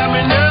think about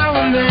me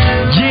now and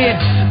then? Yeah.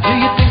 Do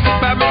you think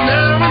about me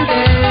now and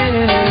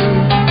then?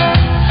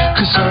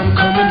 'Cause I'm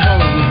coming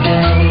home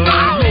again.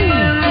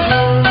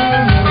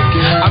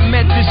 I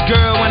met this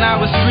girl when I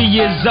was 3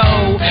 years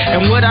old,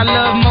 and what I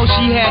love most,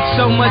 she had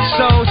so much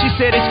soul. She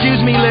said, excuse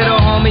me, little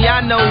homie,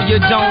 I know you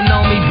don't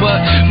know me,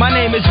 but my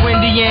name is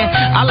Wendy, and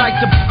I like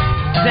to...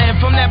 And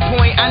from that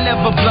point, I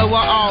never blow her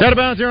off. Out of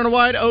Bounds here on a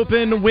wide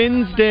open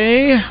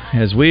Wednesday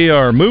as we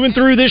are moving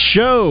through this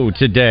show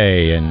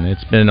today, and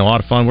it's been a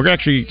lot of fun. We're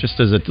actually, just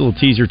as a little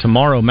teaser,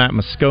 tomorrow, Matt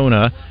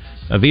Moscona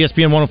of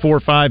ESPN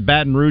 104.5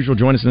 Baton Rouge will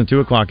join us in the 2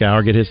 o'clock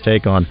hour, get his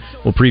take on,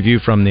 we'll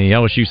preview from the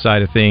LSU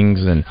side of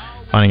things and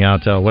finding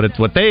out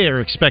what they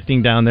are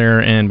expecting down there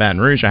in Baton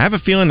Rouge. I have a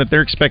feeling that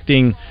they're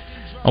expecting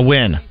a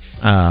win.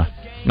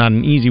 Not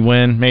an easy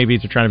win. Maybe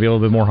they're trying to be a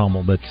little bit more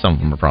humble, but some of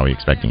them are probably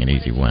expecting an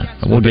easy win.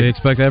 What they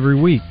expect every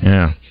week.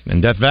 Yeah.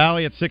 In Death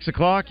Valley at 6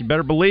 o'clock, you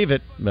better believe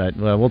it. But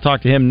we'll talk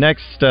to him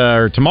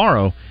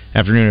tomorrow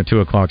afternoon at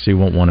 2 o'clock, so you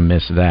won't want to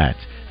miss that.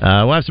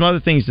 We'll have some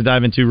other things to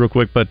dive into real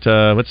quick, but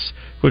let's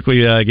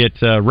quickly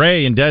get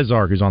Ray and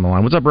Desark, who's on the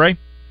line. What's up, Ray?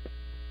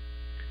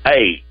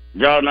 Hey,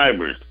 John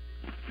Neighbors.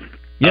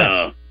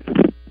 Yes.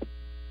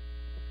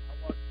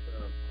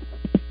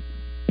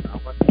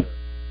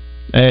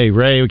 Hey,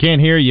 Ray, we can't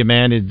hear you,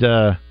 man. It's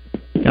kind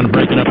of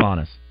breaking up on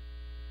us.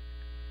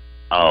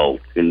 Oh,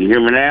 can you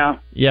hear me now?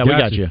 Yeah, we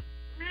got you.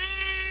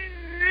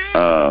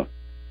 I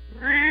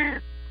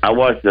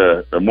watched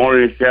the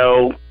morning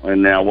show,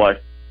 and then I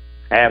watched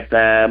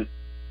halftime,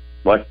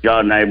 watched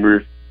John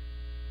Neighbors.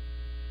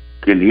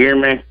 Can you hear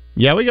me?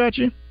 Yeah, we got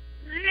you.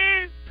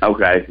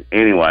 Okay,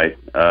 anyway,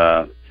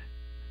 I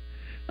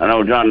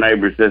know John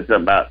Neighbors said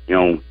something about,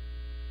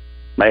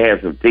 may have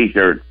some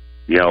T-shirts,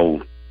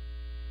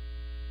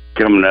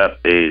 coming up,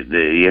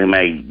 you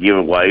may give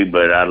away,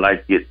 but I'd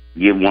like to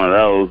get one of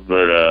those.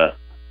 But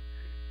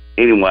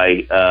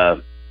anyway,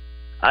 I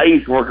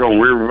used to work on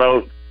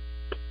riverboats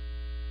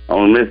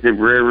on the Mississippi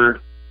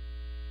River,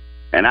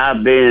 and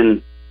I've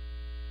been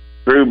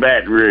through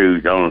Baton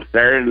Rouge on a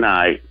Saturday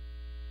night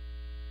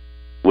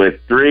with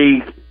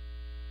 3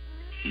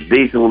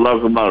 diesel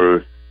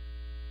locomotives,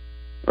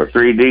 or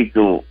 3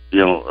 diesel,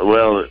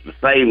 the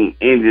same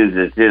engines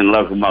that's in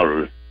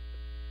locomotives.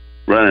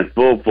 running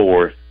full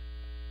force,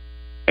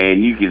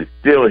 and you can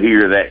still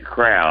hear that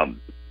crowd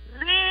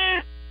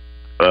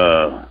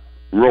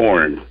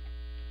roaring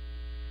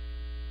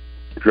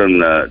from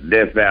the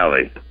Death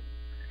Valley.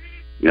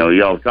 You know,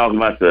 y'all talking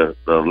about the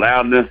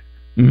loudness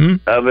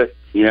of it,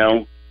 you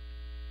know.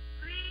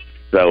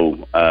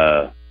 So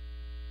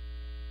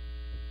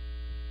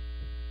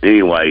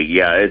anyway,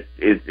 yeah,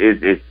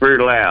 it's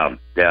pretty loud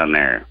down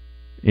there.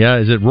 Yeah,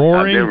 is it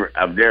roaring?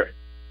 I've never,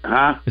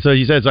 huh? So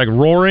you said it's like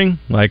roaring,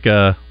 like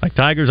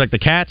tigers, like the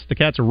cats. The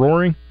cats are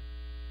roaring.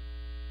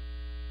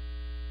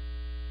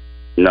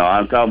 No,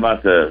 I'm talking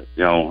about the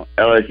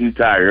LSU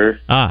Tigers.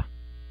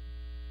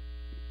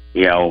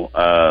 You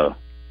know,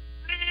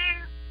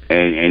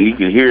 and you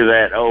can hear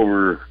that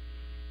over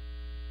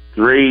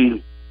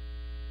 3.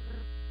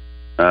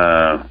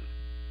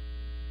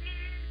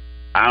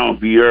 I don't know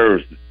if you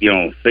ever,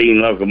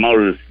 seen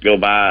locomotives go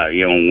by,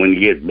 when you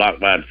get blocked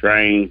by a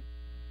train,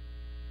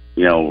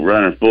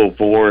 running full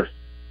force.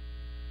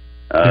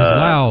 It's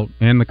loud,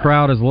 and the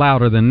crowd is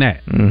louder than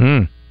that.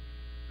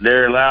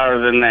 They're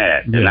louder than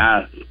that. Yeah. And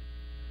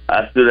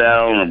I stood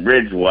out on a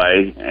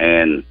bridgeway,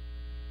 and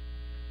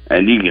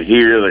you could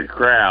hear the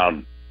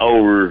crowd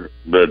over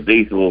the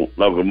diesel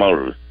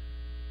locomotives.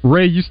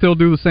 Ray, you still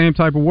do the same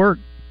type of work?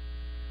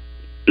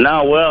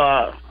 No,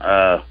 well,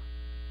 I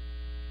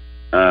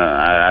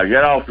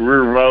got off the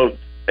riverboat,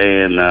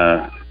 and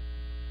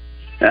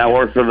I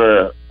worked for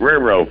the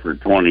railroad for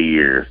 20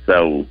 years.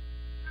 So,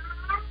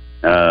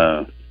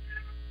 I'm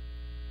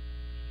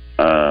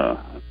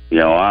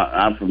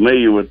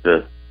familiar with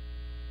the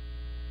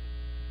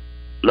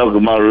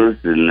locomotives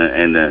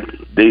and the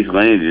diesel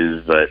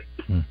engines, but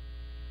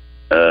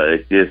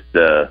it's just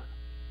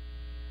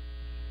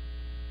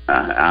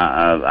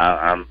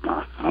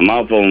I'm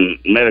off on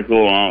medical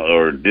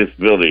or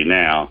disability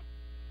now,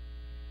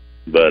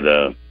 but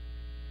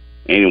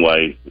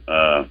anyway,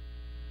 I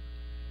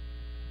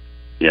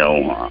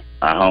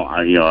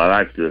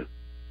like to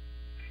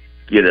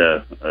get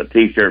a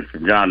T-shirt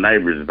from John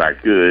Neighbors if I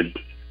could.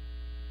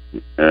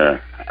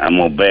 I'm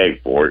gonna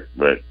beg for it,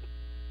 but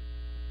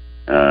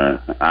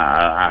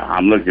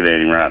I'm looking at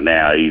him right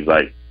now. He's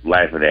like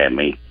laughing at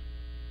me.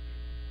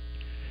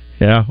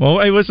 Yeah. Well,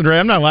 hey, listen, Ray,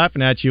 I'm not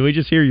laughing at you. We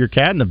just hear your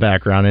cat in the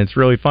background, and it's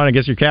really fun. I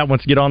guess your cat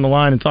wants to get on the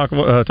line and talk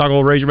old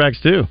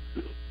Razorbacks too.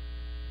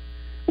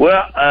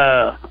 Well,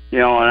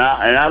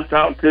 and I've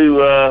talked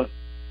to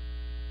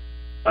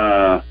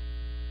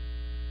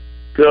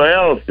Phil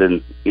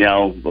Ellison,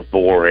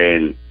 before,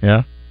 and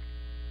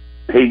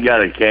he's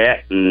got a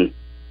cat, and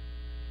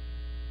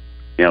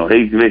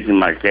he's missing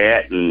my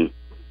cat, and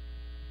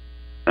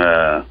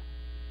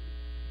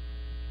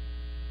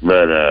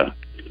but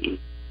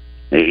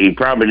he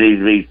probably needs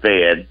to be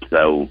fed.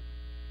 So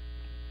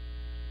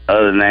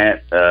other than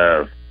that,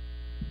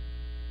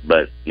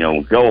 but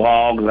go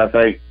Hogs. I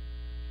think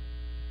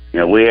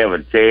we have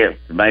a chance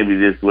maybe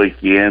this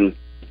weekend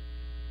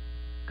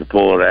to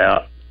pull it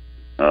out.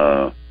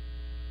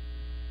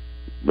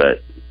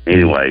 But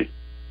anyway,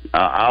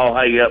 I'll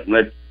hang up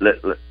and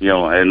let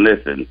and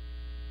listen.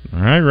 All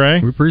right,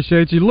 Ray. We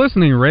appreciate you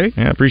listening, Ray.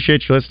 Yeah,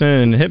 appreciate you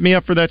listening, and hit me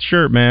up for that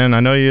shirt, man. I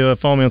know you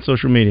follow me on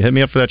social media. Hit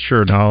me up for that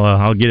shirt, and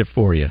I'll get it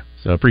for you.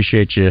 So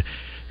appreciate you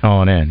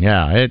calling in.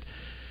 Yeah, it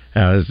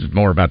was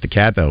more about the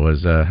cat that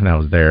was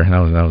there.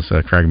 That was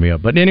cracking me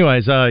up. But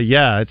anyways,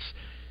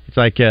 it's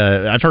like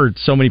I've heard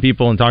so many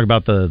people and talk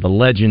about the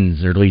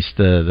legends, or at least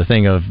the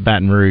thing of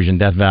Baton Rouge and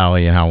Death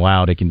Valley and how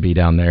loud it can be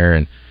down there,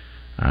 and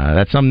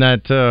that's something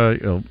that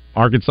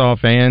Arkansas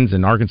fans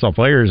and Arkansas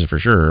players for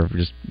sure.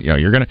 Just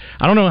you're gonna.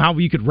 I don't know how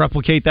you could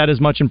replicate that as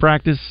much in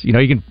practice. You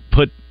can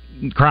put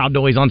crowd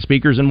noise on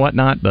speakers and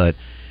whatnot, but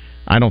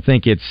I don't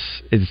think it's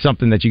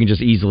something that you can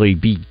just easily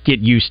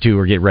get used to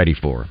or get ready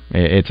for.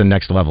 It's a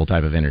next level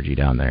type of energy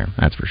down there.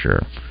 That's for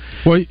sure.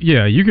 Well,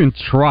 yeah, you can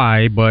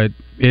try, but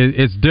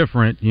it's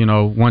different.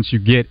 Once you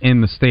get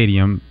in the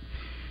stadium,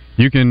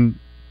 you can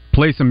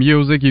play some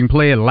music, you can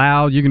play it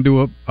loud, you can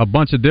do a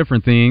bunch of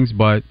different things,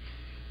 but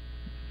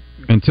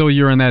until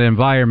you're in that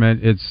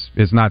environment,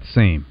 it's not the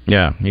same.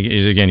 Yeah,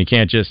 again, you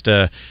can't just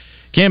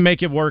can't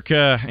make it work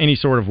any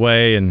sort of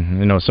way,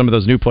 and some of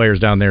those new players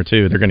down there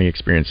too, they're going to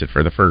experience it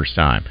for the first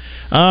time.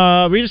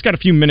 We just got a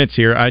few minutes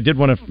here. I did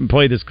want to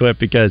play this clip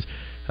because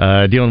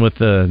dealing with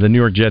the New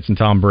York Jets and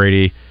Tom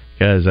Brady,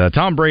 because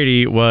Tom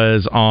Brady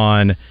was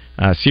on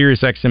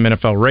Sirius XM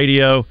NFL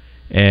Radio,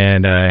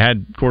 and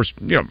had, of course,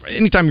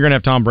 anytime you're going to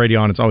have Tom Brady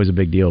on, it's always a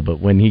big deal. But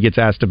when he gets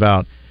asked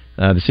about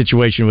the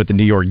situation with the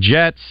New York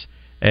Jets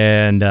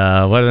and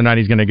whether or not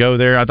he's going to go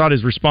there, I thought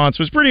his response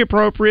was pretty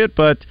appropriate,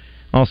 but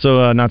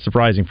also not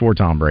surprising for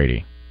Tom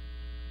Brady.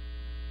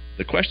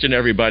 The question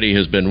everybody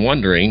has been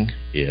wondering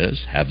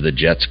is, have the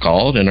Jets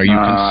called, and are you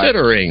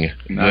considering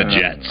the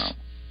Jets?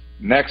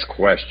 No. Next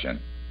question.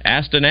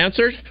 Asked and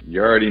answered?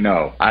 You already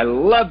know. I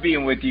love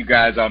being with you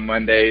guys on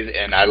Mondays,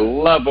 and I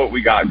love what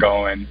we got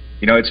going.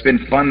 It's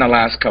been fun the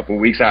last couple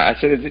of weeks. I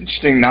said it's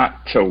interesting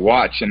not to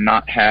watch and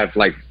not have,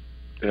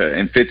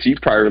 and Fitz, you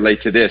probably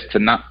relate to this, to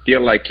not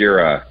feel like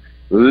you're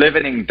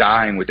living and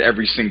dying with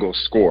every single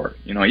score.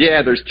 You know,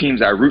 yeah, there's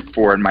teams I root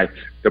for and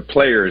the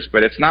players,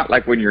 but it's not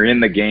like when you're in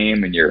the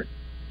game and you're,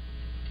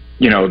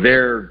 you know,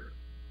 they're,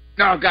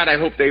 oh God, I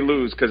hope they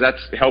lose because that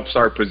helps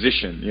our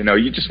position. You know,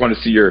 you just want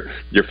to see your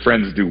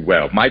friends do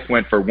well. Mike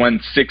went for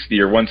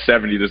 160 or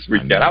 170 this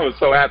weekend. I was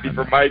so happy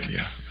for Mike.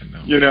 Yeah, I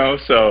know. You know,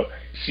 so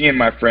seeing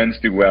my friends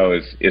do well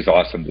is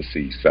awesome to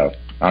see. So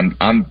I'm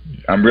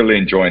really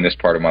enjoying this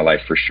part of my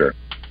life for sure.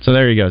 So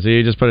there you go. So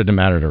you just put it to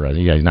Matt or Rez.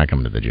 Yeah, he's not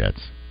coming to the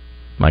Jets.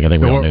 Like I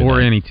think we all knew or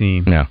that. Any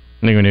team. No,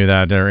 I think we knew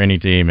that, or any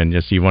team, and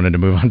just you wanted to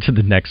move on to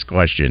the next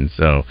question.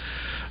 So,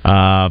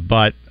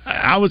 but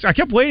I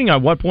kept waiting.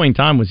 At what point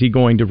in time was he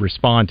going to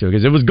respond to it?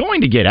 Because it was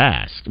going to get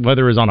asked,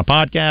 whether it was on a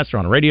podcast or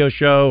on a radio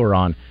show or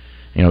on,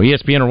 you know,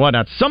 ESPN or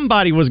whatnot.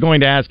 Somebody was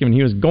going to ask him, and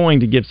he was going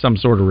to give some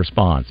sort of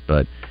response.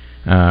 But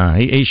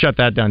he shut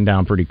that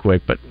down pretty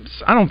quick. But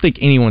I don't think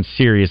anyone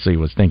seriously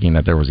was thinking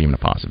that there was even a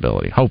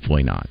possibility.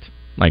 Hopefully not.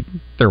 Like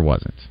there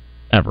wasn't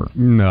ever.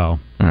 No.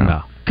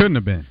 Couldn't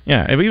have been.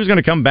 Yeah, if he was going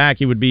to come back,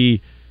 he would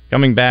be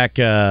coming back,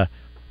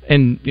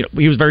 and you know,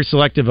 he was very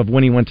selective of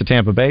when he went to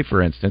Tampa Bay,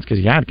 for instance, because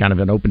he had kind of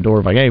an open door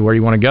of like, hey, where do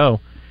you want to go?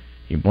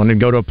 He wanted to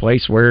go to a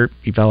place where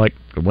he felt like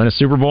could win a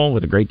Super Bowl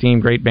with a great team,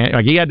 great band.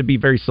 Like he had to be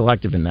very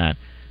selective in that.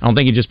 I don't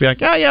think he'd just be like,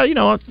 oh yeah, you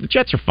know, the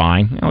Jets are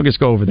fine. I'll just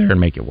go over there and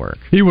make it work.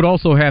 He would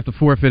also have to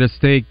forfeit a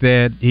stake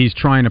that he's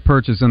trying to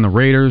purchase in the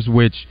Raiders,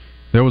 which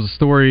there was a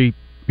story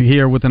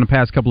here within the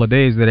past couple of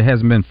days that it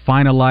hasn't been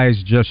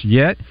finalized just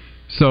yet.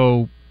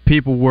 So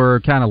people were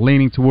kind of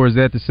leaning towards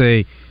that to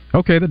say,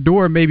 okay, the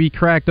door may be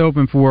cracked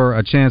open for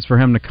a chance for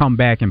him to come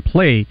back and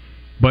play,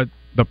 but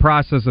the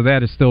process of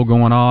that is still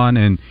going on,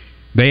 and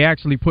they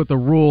actually put the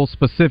rule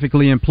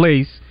specifically in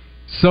place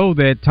so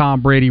that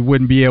Tom Brady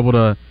wouldn't be able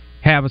to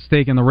have a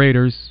stake in the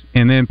Raiders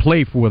and then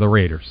play for the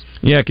Raiders.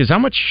 Yeah, because how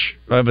much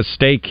of a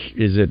stake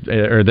is it,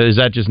 or is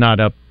that just not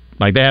up?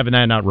 Like they haven't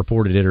not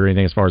reported it or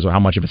anything as far as how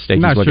much of a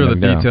stake. I'm he's not sure the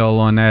down. detail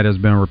on that has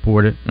been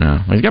reported. No,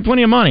 he's got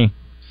plenty of money.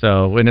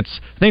 So, and I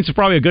think it's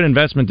probably a good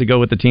investment to go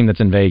with the team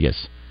that's in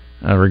Vegas,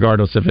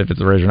 regardless of if it's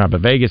the Raiders or not.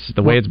 But Vegas,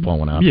 the way it's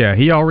blowing up. Yeah,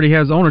 he already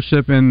has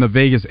ownership in the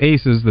Vegas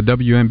Aces, the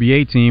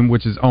WNBA team,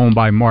 which is owned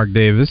by Mark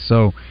Davis.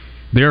 So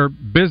they're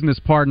business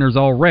partners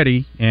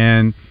already,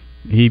 and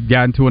he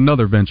got into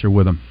another venture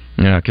with him.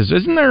 Yeah, because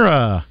isn't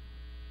there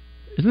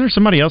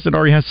somebody else that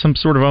already has some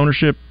sort of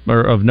ownership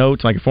or of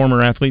note, like a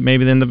former athlete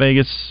maybe than the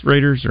Vegas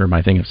Raiders? Or am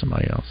I thinking of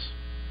somebody else?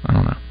 I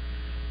don't know.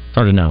 It's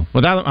hard to know.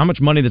 Without how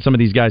much money that some of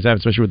these guys have,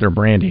 especially with their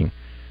branding,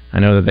 I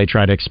know that they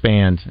try to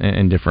expand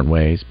in different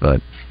ways. But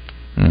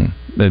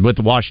with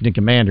the Washington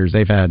Commanders,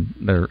 they've had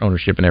their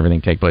ownership and everything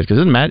take place. Because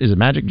is it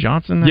Magic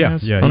Johnson? Yeah,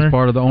 he's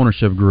part of the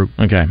ownership group.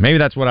 Okay, maybe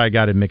that's what I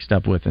got it mixed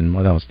up with and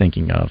what I was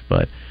thinking of.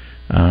 But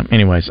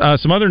anyways,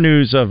 some other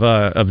news of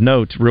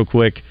note, real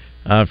quick,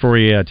 before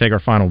we take our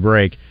final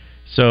break.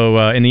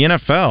 So in the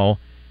NFL,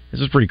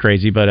 this is pretty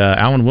crazy, but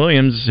Alan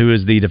Williams, who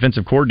is the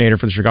defensive coordinator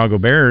for the Chicago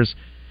Bears,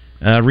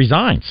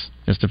 resigns.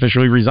 Just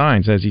officially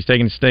resigns. Says he's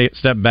taking a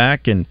step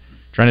back and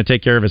trying to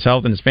take care of his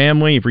health and his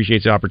family. He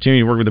appreciates the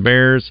opportunity to work with the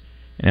Bears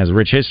and has a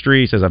rich history.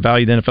 He says, I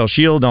value the NFL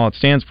Shield and all it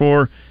stands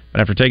for,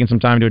 but after taking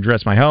some time to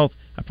address my health,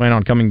 I plan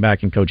on coming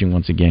back and coaching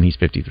once again. He's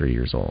 53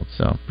 years old.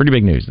 So pretty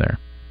big news there.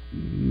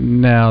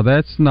 Now,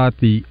 that's not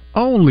the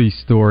only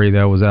story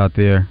that was out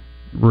there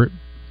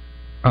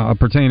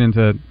pertaining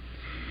to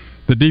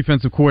the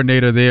defensive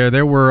coordinator there.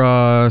 There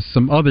were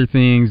some other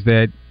things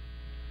that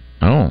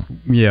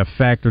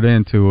factored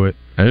into it.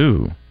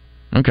 Oh,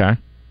 okay.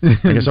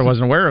 I guess I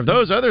wasn't aware of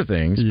those other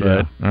things,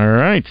 but all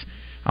right.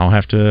 I'll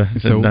have to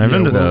dive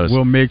into those.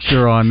 We'll make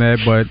sure on that,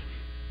 but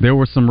there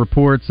were some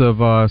reports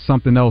of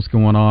something else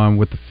going on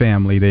with the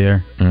family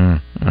there.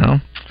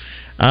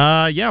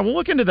 We'll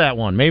look into that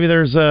one. Maybe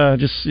there's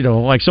just,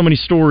 like so many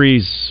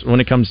stories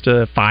when it comes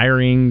to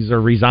firings or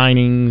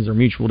resignings or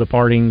mutual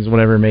departings,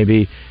 whatever it may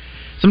be.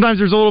 Sometimes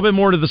there's a little bit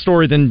more to the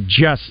story than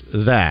just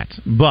that.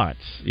 But,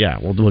 yeah,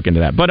 we'll look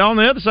into that. But on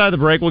the other side of the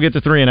break, we'll get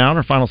to 3 and Out,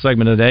 our final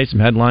segment of the day. Some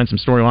headlines, some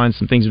storylines,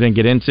 some things we didn't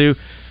get into.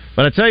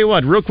 But I tell you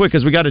what, real quick,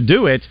 because we got to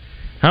do it,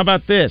 how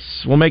about this?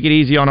 We'll make it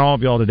easy on all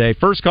of y'all today.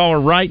 First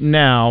caller right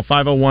now,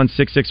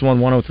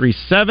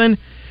 501-661-1037.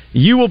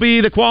 You will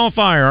be the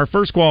qualifier, our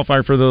first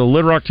qualifier for the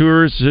Little Rock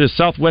Tours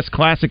Southwest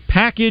Classic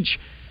Package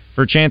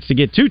for a chance to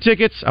get 2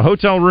 tickets, a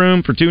hotel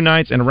room for 2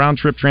 nights, and a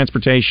round-trip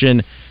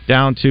transportation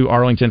down to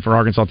Arlington for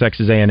Arkansas,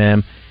 Texas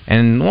A&M.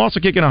 And we'll also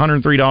kick in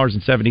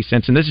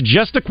 $103.70. And this is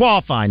just to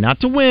qualify, not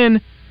to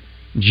win,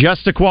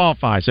 just to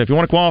qualify. So if you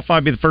want to qualify,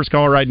 be the first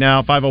caller right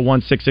now,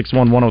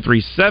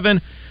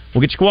 501-661-1037.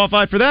 We'll get you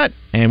qualified for that,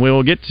 and we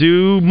will get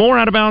to more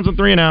Out of Bounds and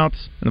 3 and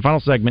Outs in the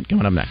final segment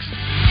coming up next.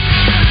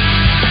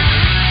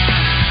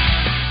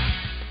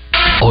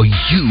 Are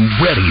you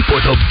ready for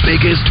the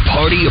biggest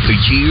party of the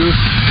year?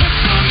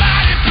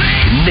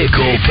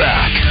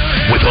 Nickelback,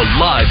 with a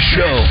live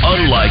show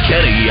unlike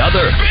any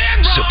other.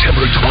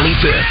 September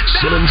 25th,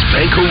 Simmons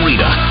Bank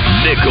Arena.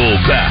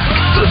 Nickelback,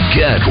 the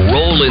Get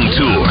Rollin'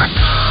 Tour.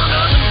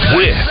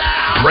 With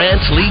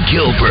Brantley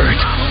Gilbert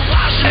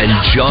and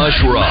Josh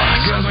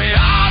Ross.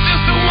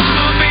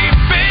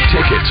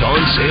 Tickets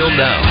on sale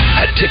now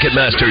at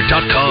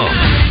Ticketmaster.com.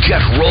 Get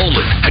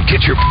rolling and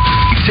get your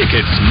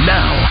tickets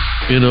now.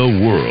 In a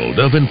world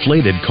of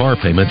inflated car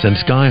payments and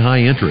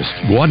sky-high interest,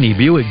 Gwatney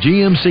Buick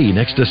GMC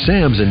next to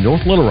Sam's in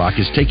North Little Rock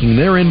is taking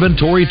their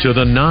inventory to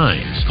the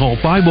nines. Call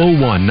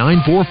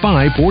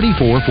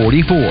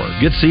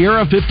 501-945-4444. Get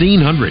Sierra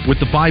 1500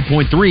 with the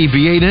 5.3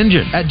 V8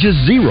 engine at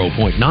just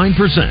 0.9%.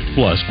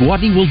 Plus,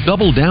 Gwatney will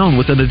double down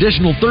with an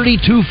additional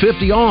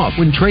 $3,250 off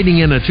when trading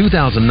in a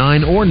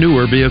 2009 or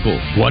newer vehicle.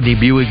 Gwatney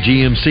Buick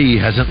GMC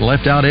hasn't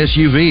left out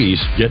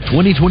SUVs. Get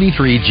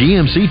 2023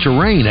 GMC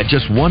Terrain at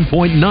just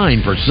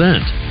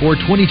 1.9%. Or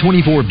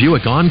 2024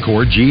 Buick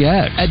Encore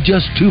GX at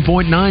just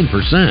 2.9%.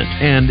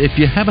 And if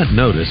you haven't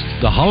noticed,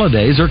 the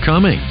holidays are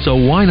coming, so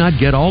why not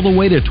get all the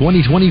way to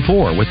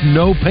 2024 with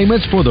no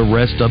payments for the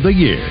rest of the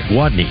year?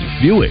 Gwatney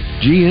Buick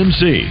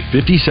GMC,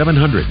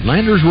 5700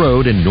 Landers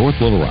Road in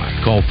North Little Rock.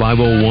 Call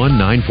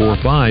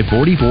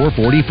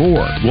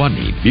 501-945-4444.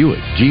 Gwatney Buick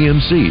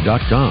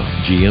GMC.com.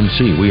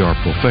 GMC, we are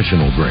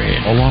professional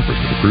grade. All offers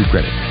with approved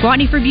credit.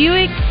 Gwatney for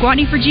Buick,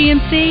 Gwatney for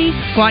GMC,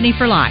 Gwatney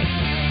for life.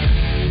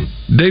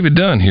 David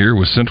Dunn here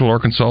with Central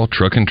Arkansas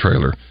Truck and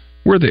Trailer.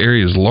 We're the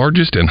area's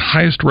largest and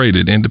highest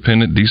rated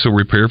independent diesel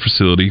repair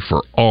facility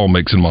for all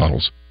makes and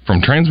models,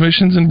 from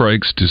transmissions and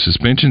brakes to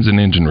suspensions and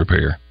engine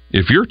repair.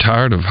 If you're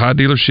tired of high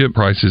dealership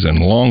prices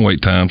and long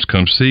wait times,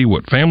 come see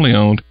what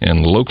family-owned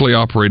and locally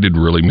operated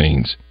really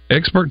means.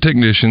 Expert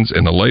technicians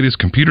and the latest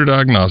computer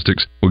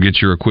diagnostics will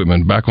get your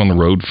equipment back on the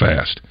road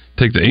fast.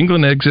 Take the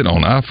England exit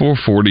on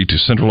I-440 to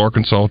Central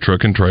Arkansas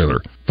Truck and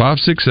Trailer.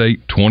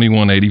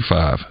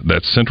 568-2185.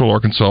 That's Central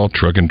Arkansas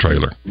Truck and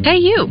Trailer. Hey,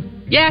 you.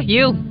 Yeah,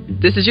 you.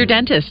 This is your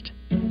dentist.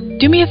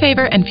 Do me a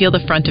favor and feel the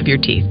front of your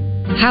teeth.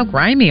 How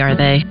grimy are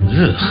they?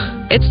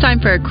 Ugh. It's time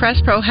for a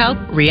Crest Pro Health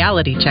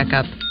reality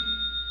checkup.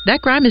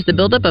 That grime is the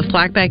buildup of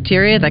plaque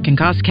bacteria that can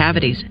cause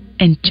cavities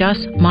in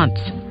just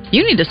months.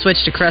 You need to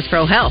switch to Crest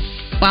Pro Health.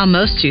 While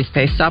most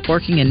toothpaste stop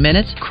working in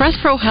minutes, Crest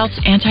Pro Health's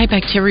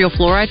antibacterial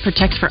fluoride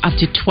protects for up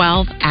to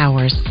 12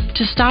 hours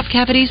to stop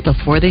cavities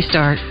before they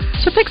start.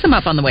 So pick some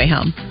up on the way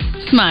home.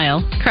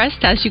 Smile.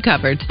 Crest has you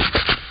covered.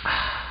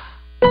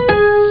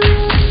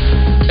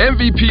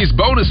 MVP's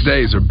bonus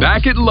days are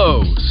back at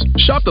Lowe's.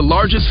 Shop the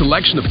largest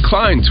selection of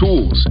Klein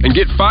tools and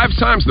get 5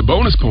 times the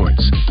bonus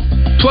points.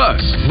 Plus,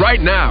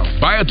 right now,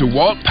 buy a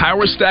DeWalt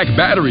Power Stack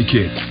battery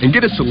kit and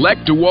get a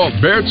select DeWalt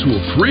Bear tool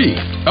free,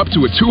 up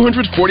to a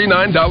 $249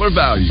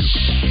 value.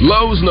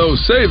 Lowe's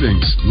knows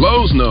savings.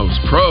 Lowe's knows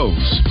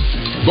pros.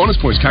 Bonus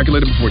points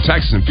calculated before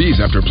taxes and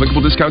fees after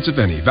applicable discounts, if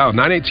any. Valid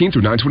 9/18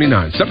 through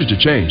 9/29. Subject to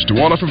change.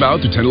 DeWalt offer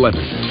valid through 10/11.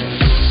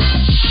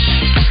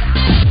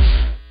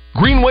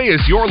 Greenway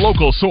is your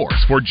local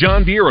source for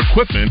John Deere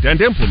equipment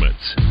and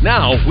implements.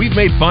 Now, we've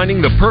made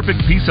finding the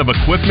perfect piece of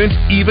equipment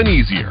even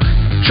easier.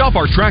 Shop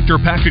our tractor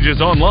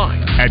packages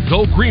online at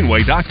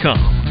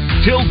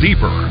GoGreenway.com. Till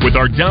deeper with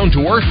our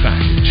down-to-earth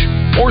package.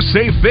 Or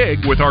save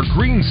big with our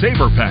Green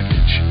Saver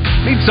package.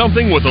 Need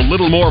something with a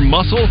little more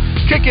muscle?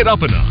 Kick it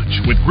up a notch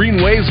with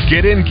Greenway's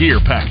Get In Gear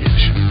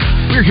package.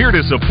 We're here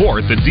to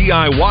support the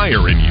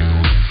DIYer in you.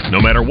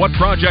 No matter what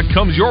project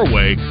comes your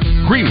way,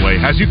 Greenway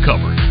has you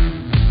covered.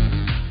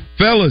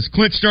 Fellas,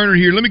 Clint Sterner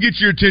here. Let me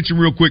get your attention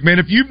real quick, man.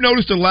 If you've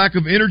noticed a lack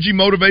of energy,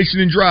 motivation,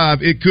 and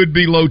drive, it could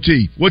be low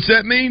T. What's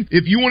that mean?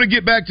 If you want to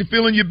get back to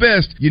feeling your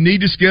best, you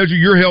need to schedule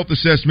your health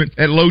assessment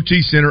at Low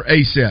T Center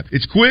ASAP.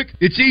 It's quick,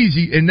 it's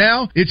easy, and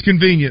now it's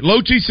convenient. Low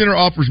T Center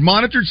offers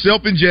monitored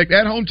self-inject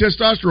at-home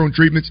testosterone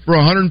treatments for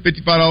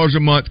 $155 a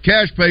month,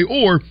 cash pay,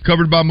 or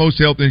covered by most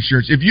health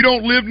insurance. If you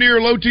don't live near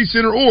a Low T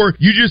Center or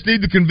you just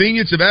need the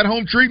convenience of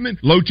at-home treatment,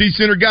 Low T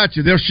Center got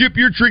you. They'll ship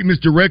your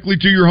treatments directly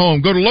to your home.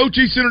 Go to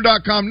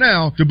lowtcenter.com now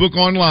to book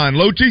online.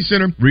 Low T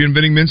Center,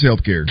 reinventing men's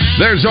healthcare.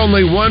 There's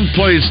only one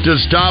place to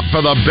stop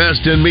for the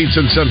best in meats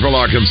in Central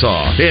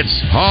Arkansas.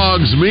 It's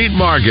Hogs Meat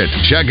Market.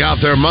 Check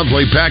out their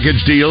monthly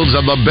package deals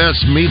of the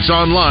best meats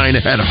online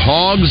at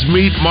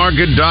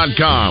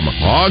hogsmeatmarket.com.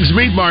 Hogs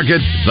Meat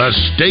Market, the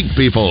steak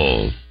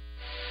people.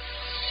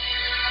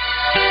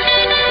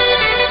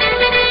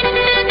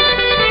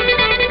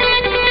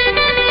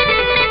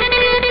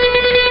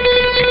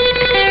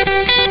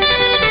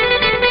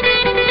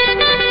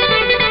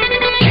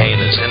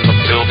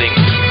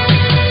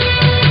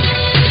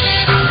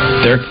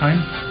 Their time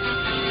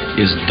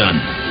is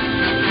done.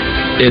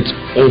 It's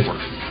over.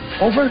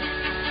 Over?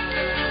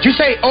 Did you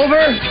say over?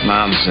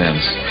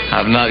 Nonsense.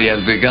 I've not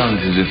yet begun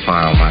to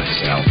defile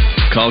myself.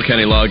 Call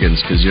Kenny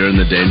Loggins, because you're in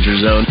the danger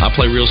zone. I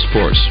play real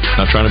sports.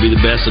 Not trying to be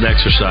the best at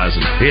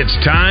exercising. It's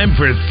time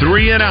for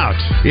 3 and Out.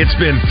 It's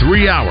been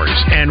 3 hours,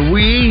 and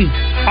we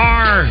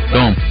are...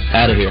 Boom.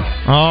 Out of here.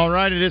 All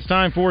right, it is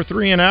time for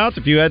 3 and Outs.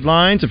 A few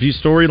headlines, a few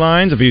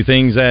storylines, a few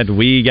things that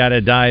we got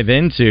to dive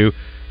into.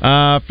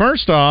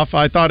 First off,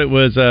 I thought it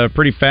was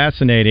pretty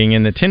fascinating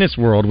in the tennis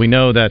world. We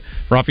know that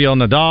Rafael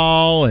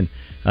Nadal and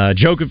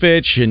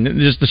Djokovic and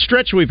just the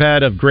stretch we've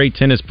had of great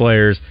tennis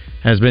players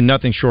has been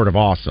nothing short of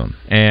awesome.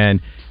 And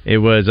it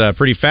was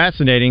pretty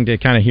fascinating to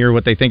kind of hear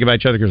what they think about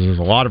each other because there's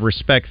a lot of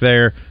respect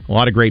there, a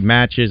lot of great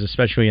matches,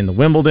 especially in the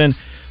Wimbledon.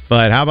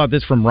 But how about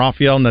this from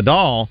Rafael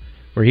Nadal,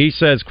 where he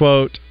says,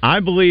 quote, I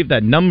believe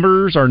that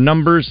numbers are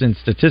numbers and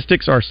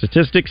statistics are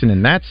statistics, and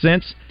in that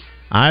sense,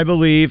 I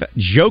believe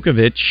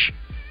Djokovic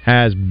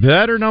has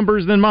better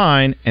numbers than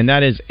mine, and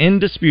that is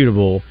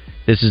indisputable.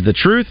 This is the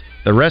truth.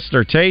 The rest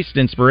are taste,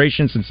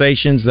 inspiration,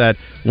 sensations that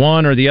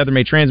one or the other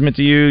may transmit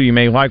to you. You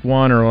may like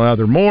one or the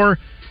other more,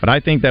 but I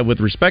think that with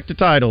respect to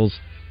titles,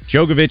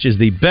 Djokovic is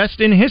the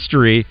best in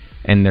history,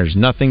 and there's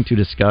nothing to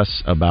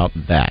discuss about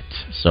that.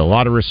 So a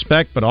lot of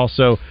respect, but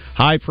also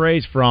high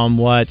praise from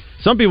what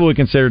some people would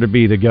consider to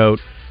be the GOAT.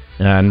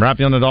 And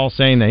Rafael Nadal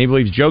saying that he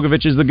believes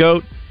Djokovic is the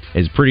GOAT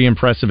is pretty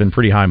impressive and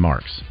pretty high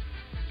marks.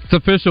 It's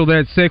official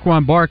that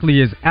Saquon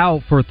Barkley is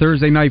out for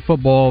Thursday Night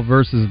Football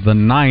versus the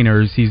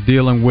Niners. He's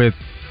dealing with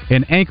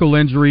an ankle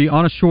injury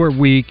on a short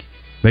week.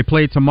 They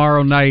play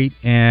tomorrow night,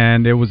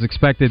 and it was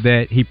expected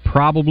that he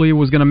probably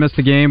was going to miss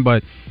the game,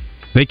 but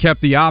they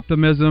kept the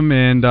optimism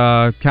and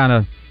kind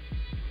of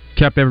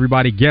kept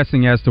everybody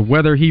guessing as to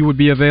whether he would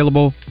be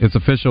available. It's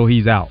official,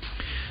 he's out.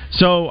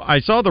 So I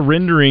saw the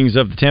renderings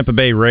of the Tampa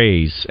Bay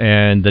Rays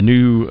and the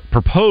new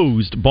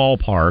proposed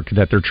ballpark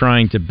that they're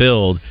trying to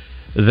build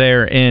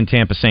there in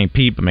Tampa, St.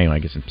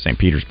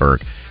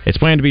 Petersburg. It's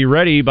planned to be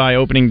ready by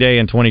opening day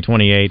in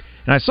 2028.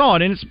 And I saw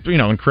it, and it's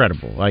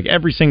incredible. Like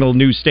every single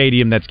new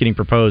stadium that's getting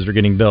proposed or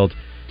getting built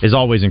is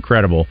always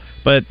incredible.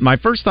 But my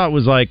first thought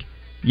was like,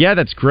 yeah,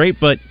 that's great,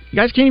 but you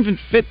guys can't even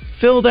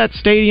fill that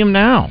stadium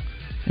now.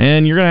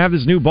 And you're going to have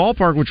this new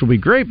ballpark, which will be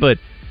great, but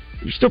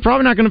you're still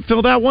probably not going to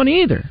fill that one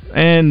either.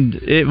 And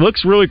it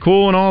looks really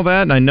cool and all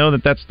that, and I know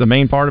that that's the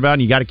main part about it,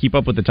 and you got to keep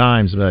up with the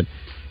times, but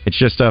it's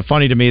just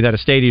funny to me that a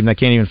stadium that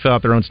can't even fill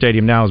out their own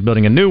stadium now is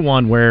building a new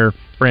one where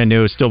brand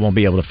new still won't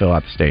be able to fill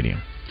out the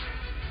stadium.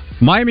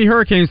 Miami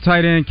Hurricanes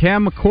tight end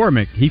Cam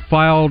McCormick, he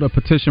filed a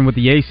petition with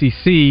the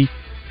ACC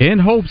in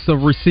hopes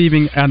of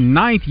receiving a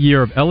 9th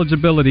year of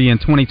eligibility in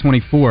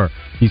 2024.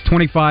 He's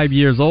 25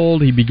 years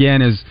old. He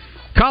began his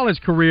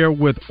college career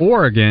with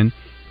Oregon,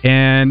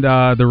 and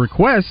the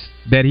request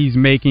that he's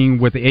making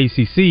with the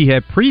ACC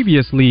had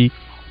previously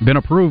been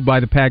approved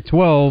by the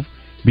Pac-12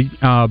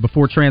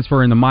 before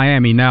transferring to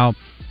Miami. Now,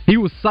 he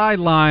was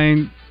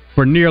sidelined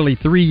for nearly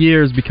 3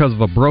 years because of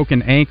a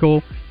broken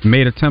ankle. He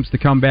made attempts to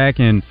come back,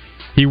 and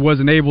he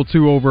wasn't able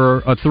to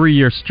over a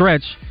 3-year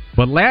stretch.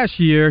 But last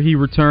year, he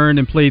returned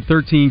and played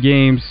 13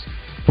 games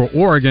for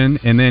Oregon,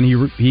 and then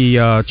he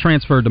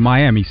transferred to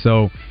Miami.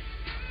 So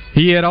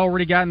he had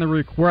already gotten the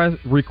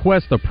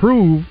request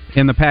approved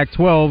in the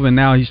Pac-12, and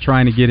now he's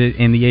trying to get it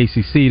in the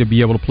ACC to be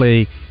able to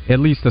play at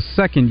least a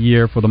second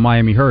year for the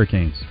Miami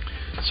Hurricanes.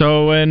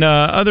 So, in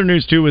other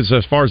news, too, as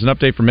far as an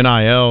update from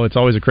NIL, it's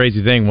always a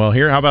crazy thing. Well,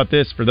 here, how about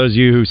this? For those of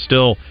you who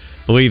still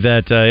believe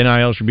that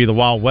NIL should be the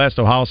Wild West,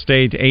 Ohio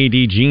State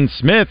AD Gene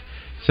Smith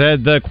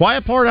said the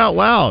quiet part out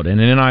loud in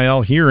an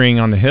NIL hearing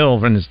on the Hill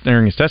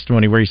during his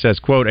testimony where he says,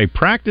 quote, a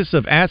practice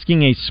of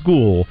asking a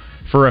school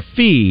for a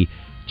fee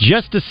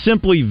just to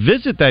simply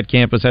visit that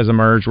campus has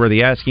emerged, where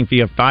the asking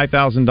fee of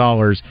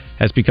 $5,000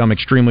 has become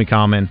extremely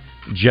common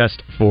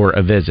just for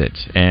a visit.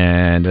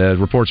 And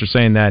reports are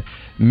saying that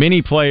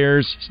many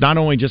players, not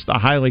only just the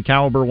highly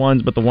caliber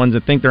ones, but the ones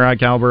that think they're high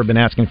caliber, have been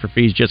asking for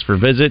fees just for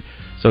visit.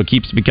 So it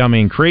keeps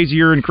becoming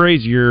crazier and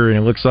crazier, and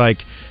it looks like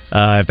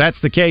if that's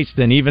the case,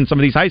 then even some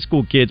of these high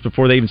school kids,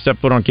 before they even step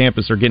foot on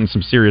campus, are getting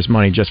some serious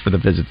money just for the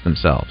visits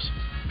themselves.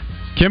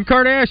 Kim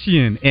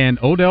Kardashian and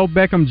Odell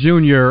Beckham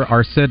Jr.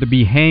 are said to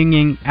be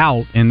hanging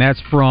out, and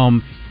that's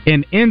from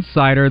an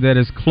insider that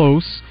is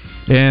close.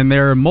 And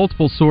there are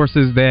multiple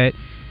sources that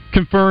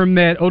confirm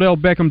that Odell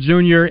Beckham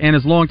Jr. and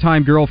his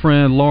longtime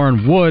girlfriend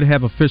Lauren Wood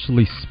have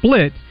officially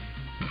split.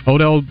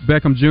 Odell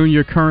Beckham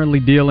Jr.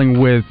 currently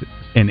dealing with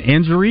an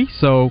injury,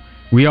 so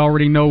we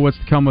already know what's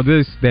to come of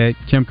this, that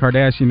Kim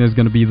Kardashian is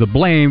going to be the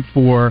blame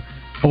for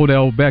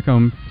Odell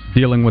Beckham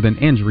dealing with an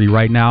injury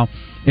right now.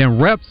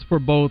 And reps for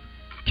both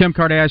Kim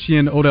Kardashian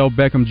and Odell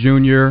Beckham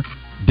Jr.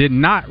 did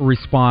not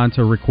respond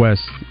to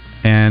requests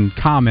and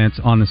comments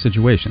on the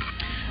situation.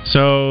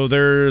 So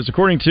there's,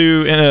 according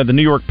to the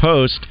New York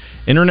Post,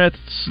 internet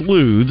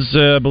sleuths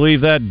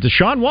believe that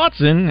Deshaun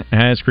Watson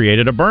has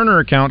created a burner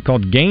account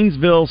called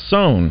Gainesville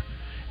Zone.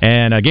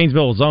 And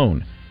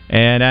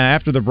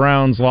after the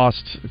Browns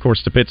lost, of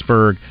course, to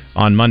Pittsburgh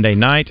on Monday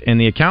night, and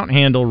the account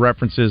handle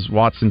references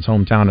Watson's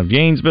hometown of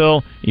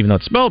Gainesville, even though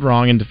it's spelled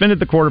wrong, and defended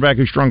the quarterback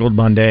who struggled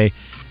Monday.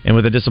 And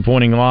with a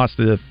disappointing loss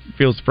that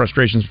feels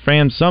frustrations for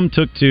fans, some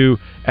took to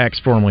X,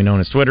 formerly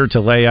known as Twitter,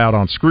 to lay out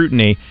on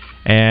scrutiny.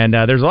 And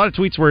there's a lot of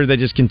tweets where they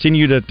just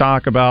continue to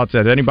talk about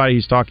anybody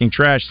who's talking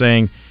trash,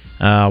 saying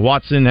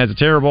Watson has a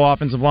terrible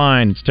offensive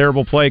line, it's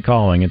terrible play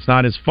calling, it's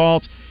not his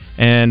fault.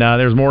 And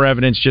there's more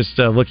evidence just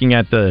looking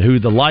at who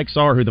the likes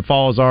are, who the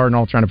follows are, and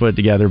all trying to put it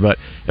together. But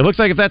it looks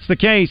like if that's the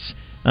case,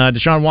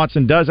 Deshaun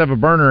Watson does have a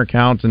burner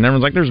account, and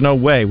everyone's like, there's no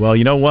way. Well,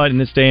 you know what? In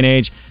this day and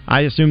age,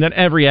 I assume that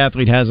every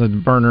athlete has a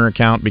burner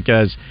account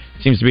because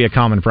it seems to be a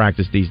common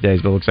practice these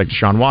days, but it looks like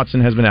Deshaun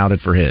Watson has been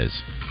outed for his.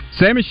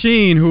 Sammy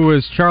Sheen, who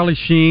is Charlie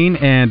Sheen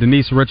and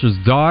Denise Richards'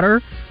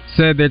 daughter,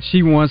 said that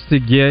she wants to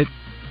get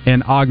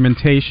an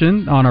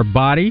augmentation on her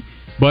body.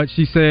 But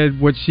she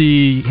said what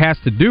she has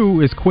to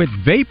do is quit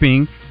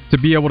vaping to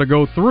be able to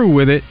go through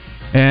with it.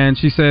 And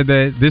she said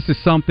that this is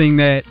something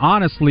that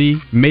honestly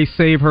may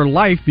save her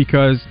life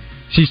because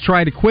she's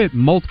tried to quit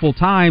multiple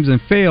times and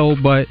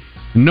failed, but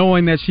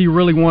knowing that she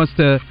really wants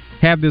to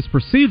have this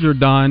procedure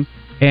done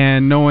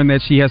and knowing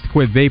that she has to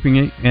quit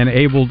vaping and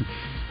able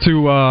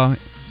to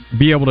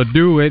be able to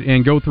do it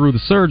and go through the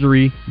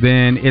surgery,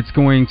 then it's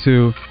going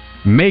to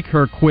make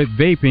her quit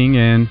vaping.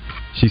 And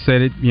she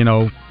said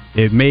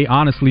it may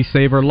honestly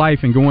save her life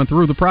in going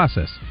through the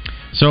process.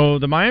 So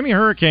the Miami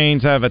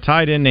Hurricanes have a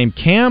tight end named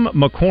Cam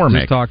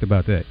McCormick. Just talked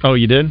about that. Oh,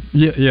 you did?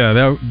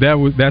 Yeah.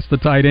 That's the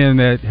tight end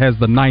that has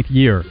the 9th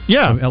year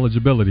of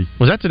eligibility.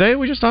 Was that today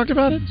we just talked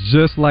about it?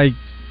 Just like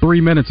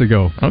 3 minutes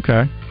ago.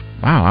 Okay.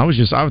 Wow.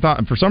 I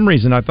thought for some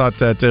reason I thought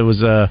that it was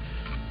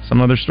some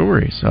other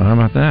story. So how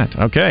about that?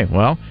 Okay.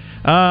 Well,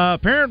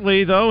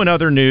 apparently though, in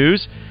other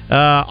news,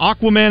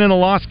 Aquaman and the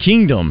Lost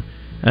Kingdom.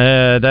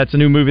 That's a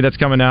new movie that's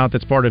coming out.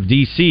 That's part of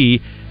DC.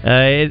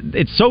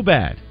 It's so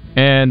bad.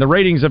 And the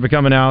ratings have been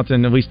coming out,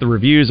 and at least the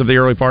reviews of the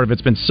early part of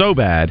it's been so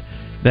bad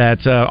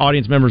that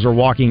audience members are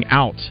walking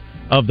out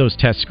of those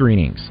test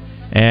screenings.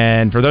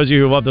 And for those of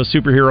you who love those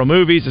superhero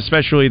movies,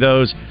 especially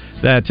those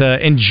that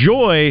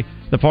enjoy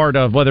the part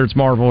of whether it's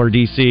Marvel or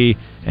DC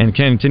and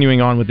continuing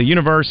on with the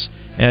universe,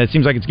 it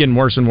seems like it's getting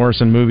worse and worse,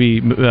 and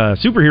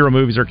superhero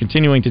movies are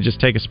continuing to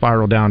just take a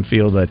spiral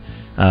downfield. But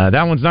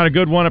that one's not a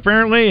good one,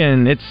 apparently,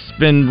 and it's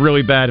been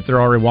really bad if they're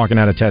already walking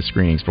out of test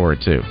screenings for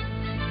it, too.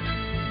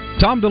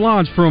 Tom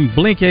DeLonge from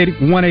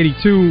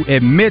Blink-182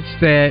 admits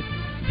that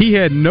he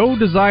had no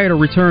desire to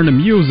return to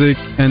music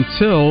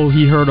until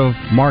he heard of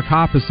Mark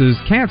Hoppus's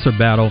cancer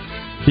battle.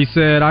 He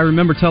said, I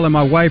remember telling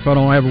my wife I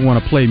don't ever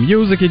want to play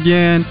music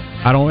again.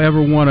 I don't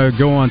ever want to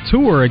go on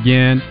tour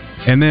again.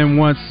 And then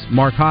once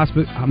Mark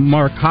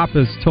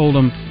Hoppus told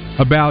him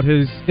about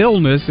his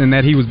illness and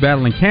that he was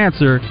battling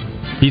cancer,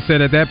 he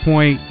said at that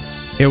point,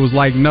 it was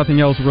like nothing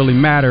else really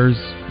matters.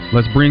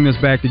 Let's bring this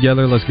back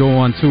together. Let's go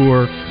on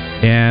tour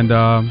and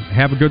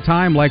have a good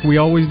time like we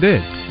always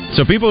did.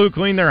 So people who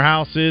clean their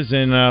houses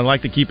and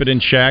like to keep it in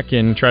check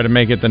and try to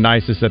make it the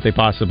nicest that they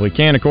possibly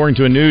can. According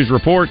to a news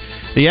report,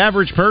 the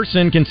average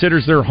person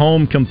considers their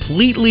home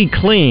completely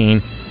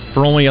clean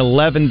for only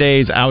 11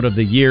 days out of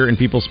the year, and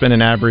people spend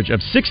an average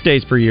of 6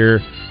 days per year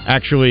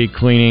actually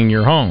cleaning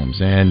your homes.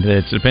 And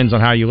it depends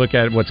on how you look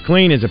at what's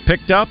clean. Is it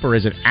picked up or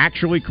is it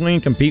actually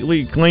clean,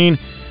 completely clean?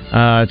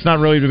 It's not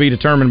really to be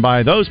determined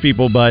by those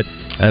people, but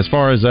as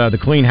far as the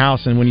clean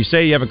house, and when you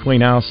say you have a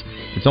clean house,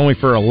 it's only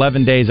for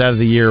 11 days out of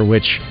the year,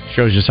 which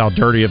shows just how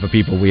dirty of a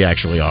people we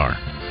actually are.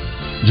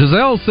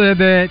 Giselle said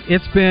that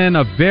it's been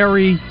a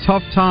very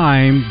tough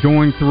time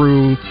going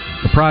through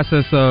the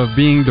process of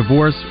being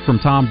divorced from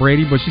Tom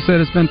Brady, but she said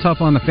it's been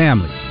tough on the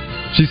family.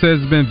 She says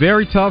it's been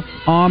very tough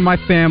on my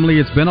family.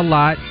 It's been a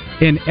lot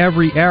in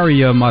every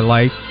area of my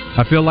life.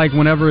 I feel like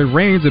whenever it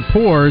rains, it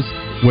pours.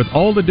 With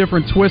all the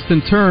different twists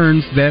and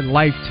turns that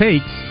life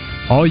takes,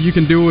 all you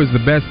can do is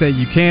the best that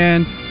you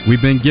can.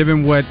 We've been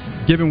given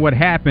what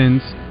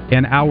happens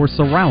in our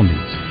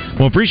surroundings.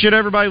 Well, appreciate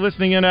everybody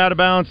listening in Out of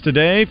Bounds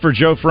today. For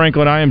Joe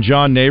Franklin, I am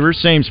John Neighbors.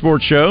 Same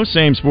sports show,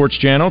 same sports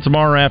channel.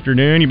 Tomorrow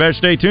afternoon, you better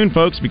stay tuned,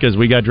 folks, because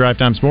we got Drive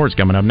Time Sports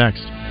coming up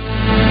next.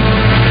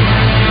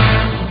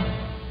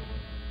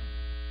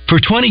 For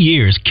 20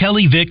 years,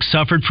 Kelly Vick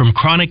suffered from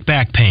chronic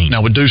back pain. I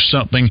would do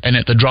something, and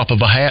at the drop of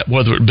a hat,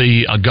 whether it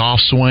be a golf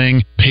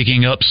swing,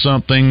 picking up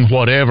something,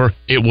 whatever,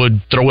 it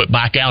would throw it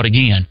back out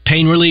again.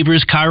 Pain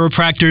relievers,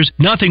 chiropractors,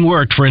 nothing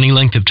worked for any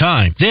length of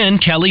time. Then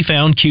Kelly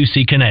found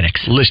QC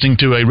Kinetics. Listening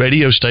to a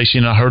radio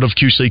station, I heard of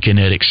QC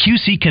Kinetics.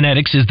 QC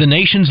Kinetics is the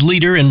nation's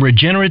leader in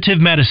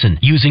regenerative medicine,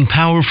 using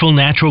powerful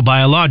natural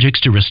biologics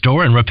to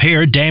restore and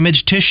repair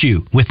damaged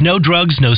tissue. With no drugs, no